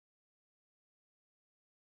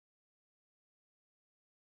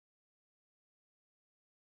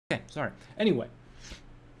 Okay, sorry. Anyway,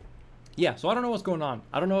 yeah. So I don't know what's going on.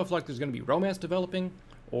 I don't know if like there's gonna be romance developing,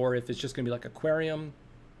 or if it's just gonna be like aquarium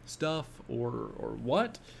stuff, or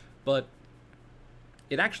what. But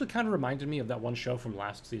it actually kind of reminded me of that one show from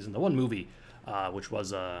last season, the one movie, which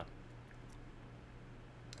was the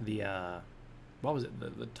what was it?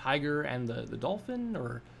 The tiger and the dolphin,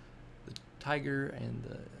 or the tiger and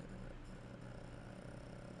the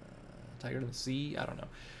tiger in the sea? I don't know.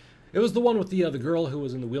 It was the one with the girl who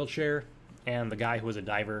was in the wheelchair and the guy who was a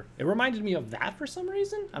diver. It reminded me of that for some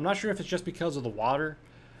reason. I'm not sure if it's just because of the water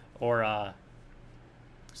or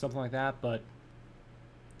something like that, but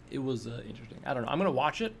it was interesting. I don't know. I'm gonna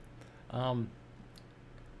watch it, but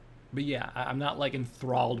yeah, I'm not like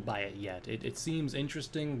enthralled by it yet. It seems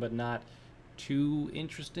interesting, but not too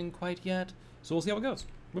interesting quite yet. So we'll see how it goes.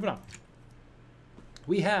 Moving on.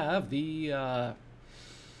 we have the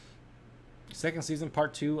second season,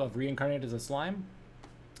 part 2 of Reincarnated as a Slime.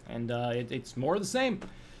 And it's more of the same.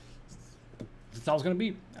 That's all it's going to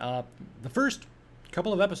be. The first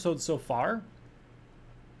couple of episodes so far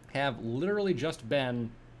have literally just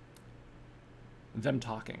been them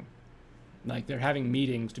talking. Like, they're having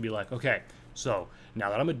meetings to be like, okay, so now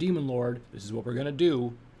that I'm a demon lord, this is what we're going to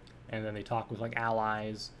do. And then they talk with, like,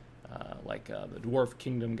 allies, the dwarf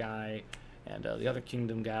kingdom guy, and the other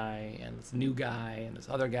kingdom guy, and this new guy, and this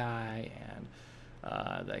other guy,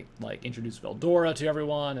 and they, like, introduce Veldora to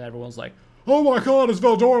everyone, and everyone's like, oh my god, it's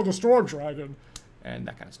Veldora the Storm Dragon, and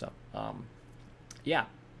that kind of stuff. Yeah.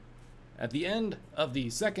 At the end of the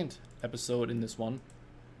second episode in this one,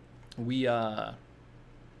 we, oh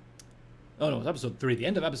no, it's episode 3. The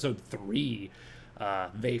end of episode 3,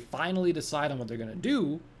 they finally decide on what they're going to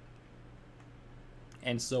do.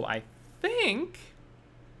 And so I think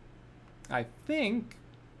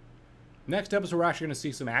next episode we're actually going to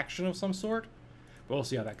see some action of some sort. But we'll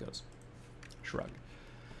see how that goes. Shrug.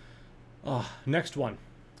 Next one.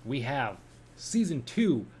 We have season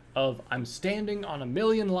 2 of I'm Standing on a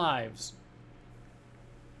Million Lives.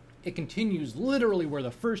 It continues literally where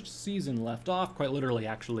the first season left off, quite literally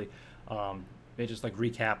actually. It just like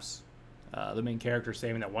recaps the main character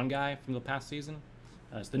saving that one guy from the past season.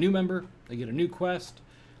 It's the new member. They get a new quest.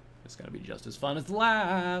 It's gonna be just as fun as the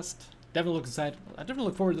last. Definitely look excited. I definitely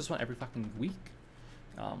look forward to this one every fucking week.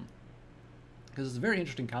 Because it's a very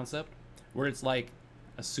interesting concept where it's like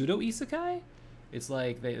a pseudo isekai. It's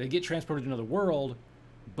like they get transported to another world,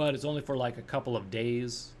 but it's only for like a couple of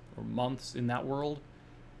days or months in that world.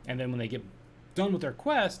 And then when they get done with their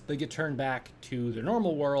quest, they get turned back to their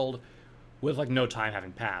normal world with like no time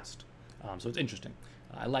having passed. So it's interesting.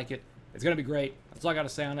 I like it. It's going to be great. That's all I got to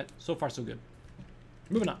say on it. So far, so good.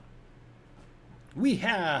 Moving on. We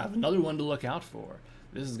have another one to look out for.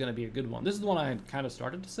 This is going to be a good one. This is the one I had kind of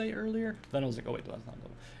started to say earlier. Then I was like, oh, wait, that's not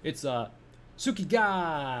good. It's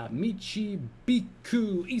Tsukiga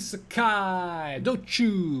Michibiku Isekai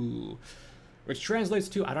Dochu, which translates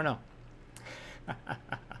to, I don't know.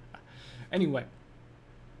 Anyway.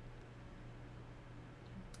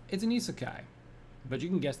 It's an isekai, but you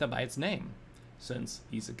can guess that by its name, since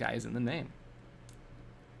isekai is in the name.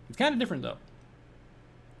 It's kind of different, though.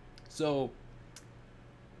 So,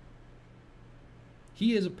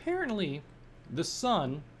 he is apparently the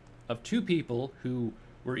son of 2 people who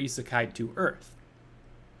were isekai'd to Earth.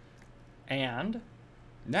 And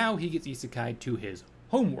now he gets isekai'd to his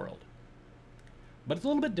homeworld. But it's a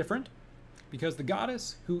little bit different, because the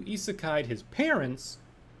goddess who isekai'd his parents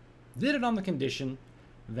did it on the condition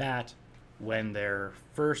that when their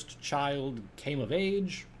first child came of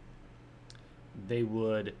age, they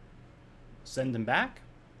would send him back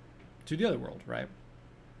to the other world, right?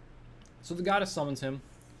 So the goddess summons him,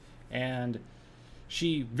 and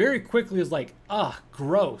she very quickly is like,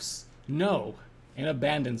 gross, no, and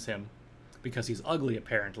abandons him because he's ugly,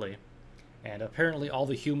 apparently. And apparently all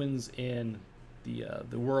the humans in the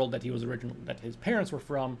world that that his parents were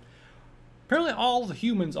from, apparently all the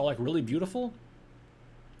humans are like really beautiful.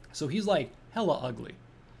 So he's like hella ugly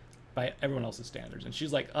by everyone else's standards. And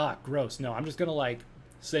she's like, gross. No, I'm just going to like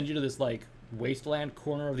send you to this like wasteland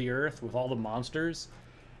corner of the earth with all the monsters.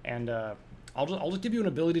 And I'll just give you an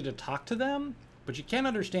ability to talk to them, but you can't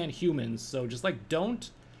understand humans. So just like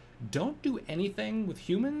don't do anything with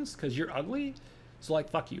humans because you're ugly. So like,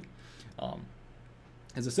 fuck you.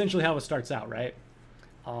 Is essentially how it starts out, right?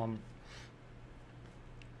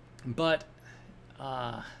 But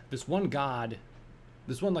this one god,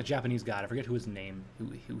 this one like Japanese god, I forget who his name,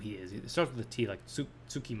 who he is. It starts with a T, like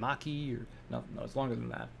Tsukimaki, or no, it's longer than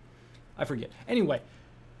that. I forget. Anyway,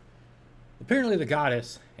 apparently the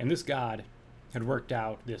goddess and this god had worked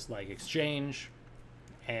out this like exchange,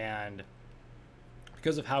 and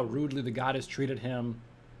because of how rudely the goddess treated him,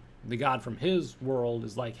 the god from his world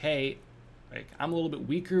is like, hey, like I'm a little bit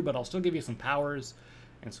weaker, but I'll still give you some powers.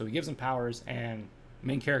 And so he gives him powers, and the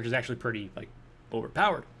main character is actually pretty like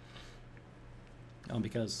overpowered.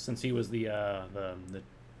 Because since he was the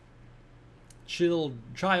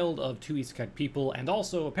child of 2 isekai people, and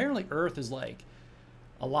also apparently Earth is like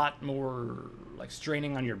a lot more like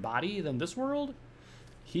straining on your body than this world,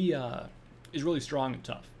 he is really strong and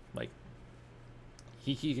tough. Like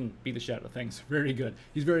he can beat the shit out of things. Very good.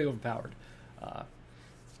 He's very overpowered.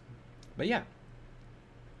 But yeah.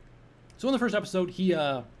 So in the first episode, he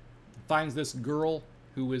finds this girl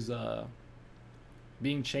who is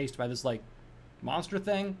being chased by this like monster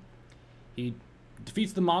thing. He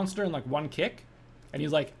defeats the monster in like one kick, and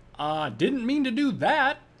he's like, didn't mean to do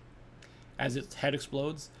that, as its head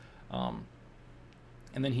explodes.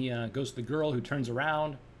 And then he goes to the girl, who turns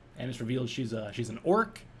around, and it's revealed she's an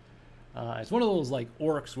orc. It's one of those like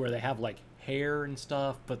orcs where they have like hair and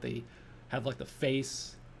stuff, but they have like the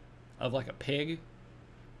face of like a pig,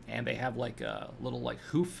 and they have like little like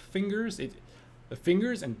hoof fingers. The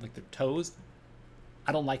fingers and like their toes.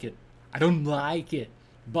 I don't like it. I don't like it.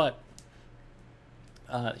 But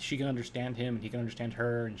she can understand him, and he can understand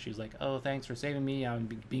her, and she's like, "Oh, thanks for saving me. I'm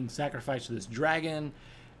being sacrificed to this dragon,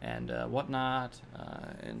 and whatnot.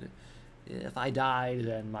 And if I died,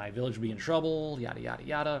 then my village would be in trouble. Yada yada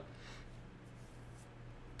yada."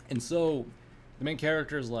 And so the main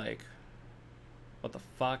character is like, "What the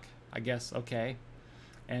fuck? I guess okay,"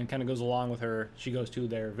 and kind of goes along with her. She goes to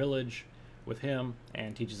their village with him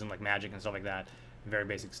and teaches him like magic and stuff like that, very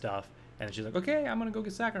basic stuff. And then she's like, "Okay, I'm gonna go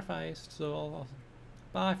get sacrificed, so I'll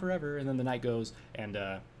bye forever." And then the night goes, and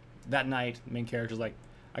that night, the main character's like,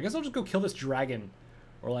 "I guess I'll just go kill this dragon,"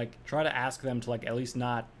 or like try to ask them to like at least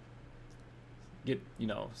not get, you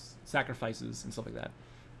know, sacrifices and stuff like that.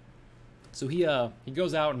 So he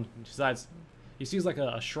goes out and decides, he sees like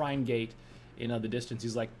a shrine gate in the distance.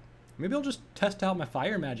 He's like, maybe I'll just test out my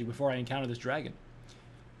fire magic before I encounter this dragon.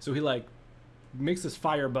 So he like makes this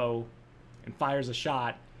fire bow and fires a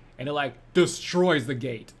shot, and it like destroys the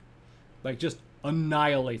gate, like just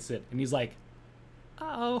annihilates it. And he's like,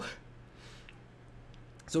 "Uh-oh."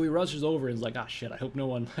 So he rushes over and is like, "Ah, shit, I hope no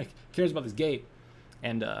one like cares about this gate."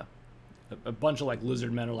 And a bunch of like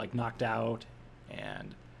lizard men are like knocked out,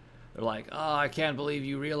 and they're like, "Oh, I can't believe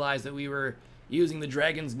you realized that we were using the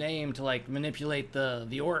dragon's name to like manipulate the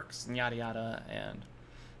orcs and yada yada." And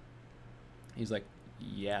he's like,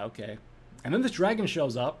 "Yeah, okay." And then this dragon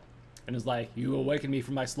shows up and is like, "You awakened me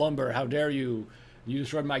from my slumber. How dare you? You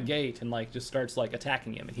destroyed my gate." And like just starts like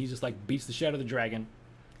attacking him. And he just like beats the shit out of the dragon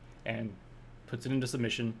and puts it into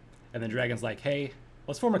submission. And then dragon's like, "Hey,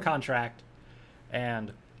 let's form a contract."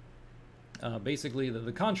 And basically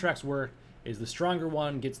the contracts work is the stronger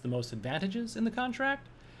one gets the most advantages in the contract.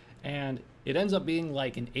 And it ends up being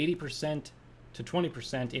like an 80% to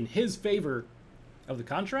 20% in his favor of the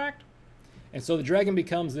contract. And so the dragon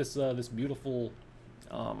becomes this this beautiful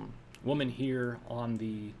woman here on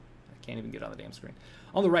the, I can't even get on the damn screen,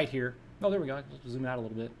 on the right here. Oh, there we go. Let's zoom out a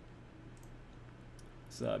little bit.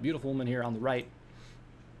 It's a beautiful woman here on the right,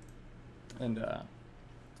 and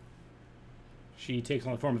she takes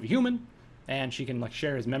on the form of a human, and she can like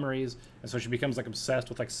share his memories, and so she becomes like obsessed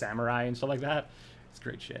with like samurai and stuff like that. It's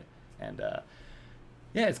great shit. And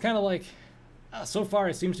yeah, it's kind of like so far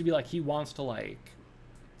it seems to be like he wants to like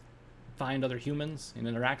find other humans and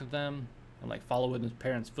interact with them and like follow in his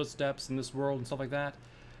parents' footsteps in this world and stuff like that.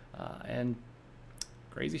 And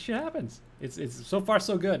crazy shit happens. It's so far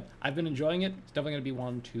so good. I've been enjoying it. It's definitely going to be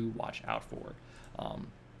one to watch out for. And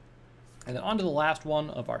then on to the last one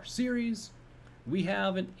of our series. We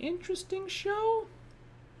have an interesting show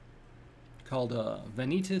called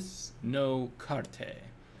Deities no Carte.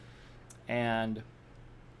 And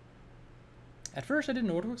at first I didn't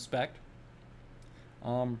know what to expect.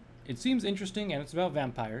 It seems interesting, and it's about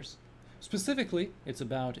vampires. Specifically, it's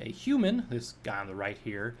about a human, this guy on the right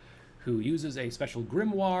here, who uses a special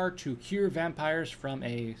grimoire to cure vampires from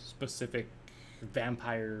a specific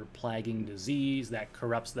vampire plaguing disease that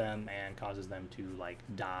corrupts them and causes them to like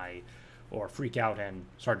die or freak out and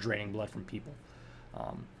start draining blood from people.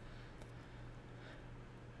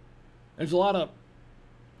 There's a lot of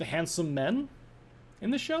the handsome men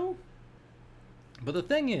in the show, but the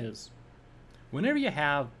thing is, whenever you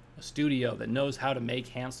have a studio that knows how to make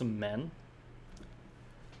handsome men,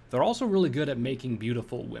 they're also really good at making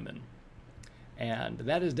beautiful women. And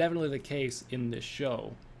that is definitely the case in this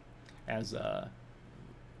show, as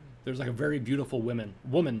there's like a very beautiful woman,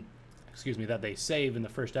 that they save in the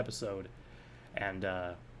first episode, and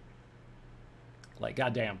like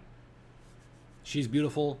goddamn, she's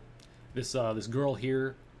beautiful. This girl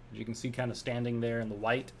here, as you can see, kind of standing there in the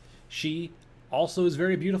white, she also is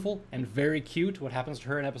very beautiful and very cute. What happens to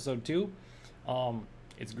her in episode 2?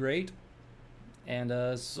 It's great.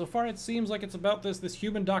 And so far it seems like it's about this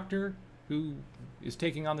human doctor who is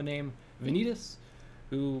taking on the name Deities,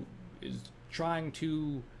 who is trying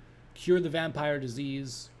to cure the vampire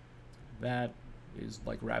disease that is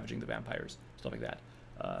like ravaging the vampires, stuff like that.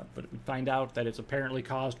 But we find out that it's apparently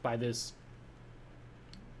caused by this,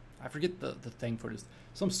 I forget the thing for this,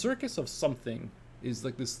 some circus of something is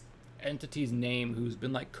like this entity's name who's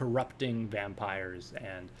been like corrupting vampires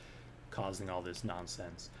and causing all this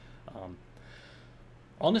nonsense.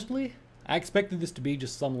 Honestly, I expected this to be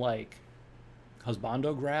just some like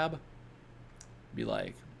husbando grab. Be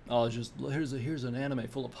like, oh, it's just here's an anime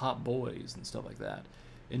full of hot boys and stuff like that.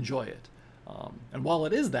 Enjoy it. And while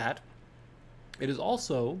it is that, It is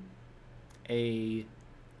also a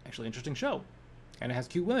actually interesting show, and it has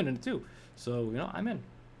cute women in it too. So you know, I'm in.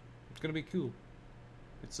 It's gonna be cool.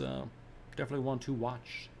 It's definitely one to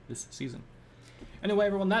watch this season. Anyway,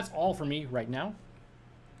 everyone, that's all for me right now.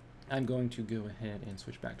 I'm going to go ahead and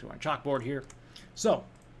switch back to our chalkboard here. So,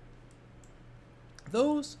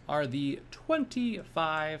 those are the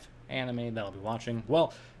 25 anime that I'll be watching.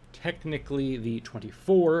 Well, technically the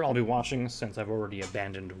 24 I'll be watching since I've already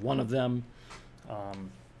abandoned one of them.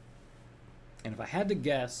 And if I had to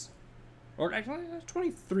guess, or actually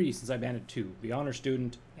 23 since I abandoned two, the Honor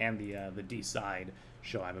Student and the D-Side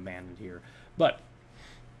show I've abandoned here. But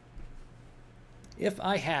if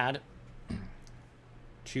I had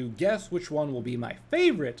to guess which one will be my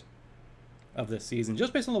favorite of this season,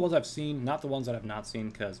 just based on the ones I've seen, not the ones that I've not seen,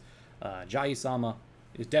 because Jai-sama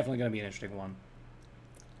is definitely going to be an interesting one.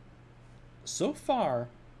 So far,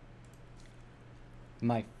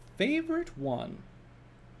 my favorite one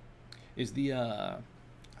is the,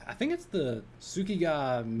 I think it's the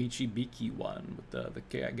Tsukiga Michibiki one, with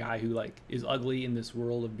the guy who, like, is ugly in this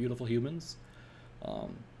world of beautiful humans.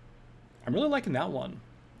 I'm really liking that one.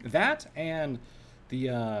 That and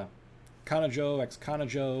the Kanajo x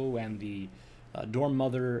Kanajo and the dorm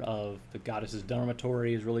mother of the goddess's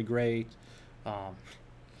dormitory is really great.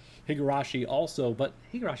 Higurashi also, but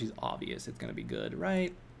Higurashi's obvious it's going to be good,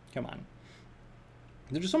 right? Come on.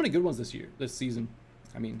 There's just so many good ones this season.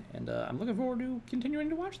 I mean, and I'm looking forward to continuing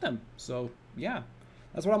to watch them. So, yeah.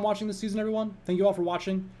 That's what I'm watching this season, everyone. Thank you all for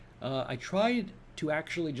watching. I tried to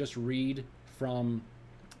actually just read from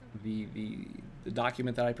the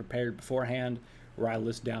document that I prepared beforehand, where I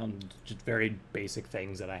list down just very basic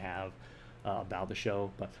things that I have about the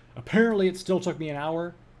show. But apparently it still took me an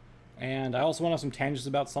hour. And I also want to have some tangents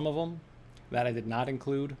about some of them that I did not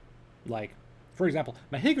include. Like, for example,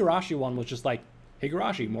 my Higurashi one was just like,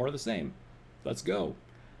 Higurashi, more of the same. Let's go.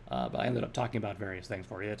 But I ended up talking about various things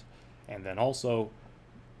for it. And then also,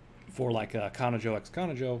 for like Kanajo x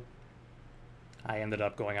Kanajo, I ended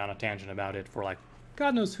up going on a tangent about it for like,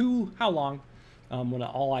 God knows how long. When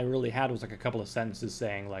all I really had was like a couple of sentences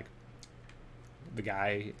saying like, the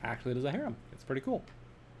guy actually does a harem. It's pretty cool.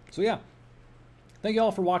 So yeah. Thank you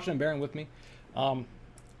all for watching and bearing with me. I'm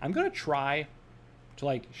going to try to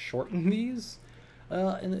like shorten these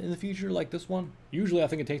in the future, like this one. Usually I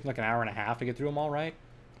think it takes me like an hour and a half to get through them all, right?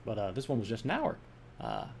 But this one was just an hour.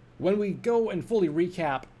 When we go and fully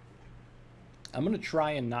recap, I'm going to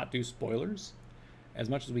try and not do spoilers as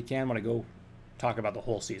much as we can when I go talk about the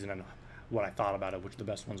whole season and what I thought about it, which the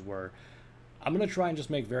best ones were. I'm going to try and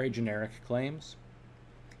just make very generic claims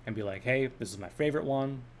and be like, hey, this is my favorite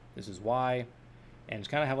one. This is why. And just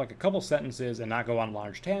kind of have like a couple sentences and not go on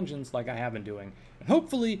large tangents like I have been doing. And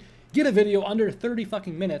hopefully get a video under 30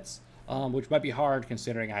 fucking minutes, which might be hard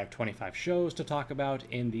considering I have 25 shows to talk about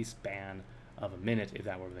in the span of a minute, if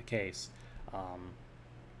that were the case.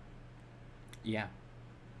 Yeah.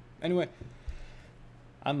 Anyway,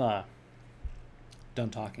 I'm done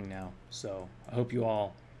talking now, so I hope you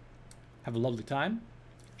all have a lovely time.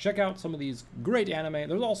 Check out some of these great anime.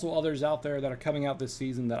 There's also others out there that are coming out this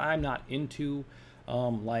season that I'm not into,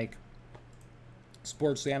 like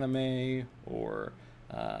sports anime or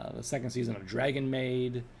the second season of Dragon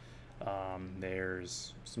Maid.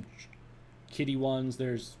 There's some kiddie ones.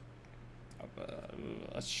 There's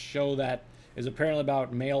a show that is apparently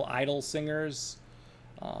about male idol singers.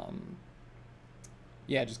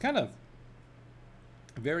 Yeah, just kind of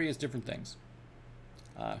various different things.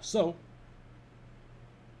 So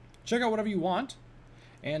check out whatever you want,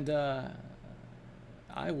 and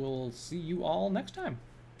I will see you all next time.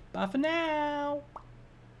 Bye for now.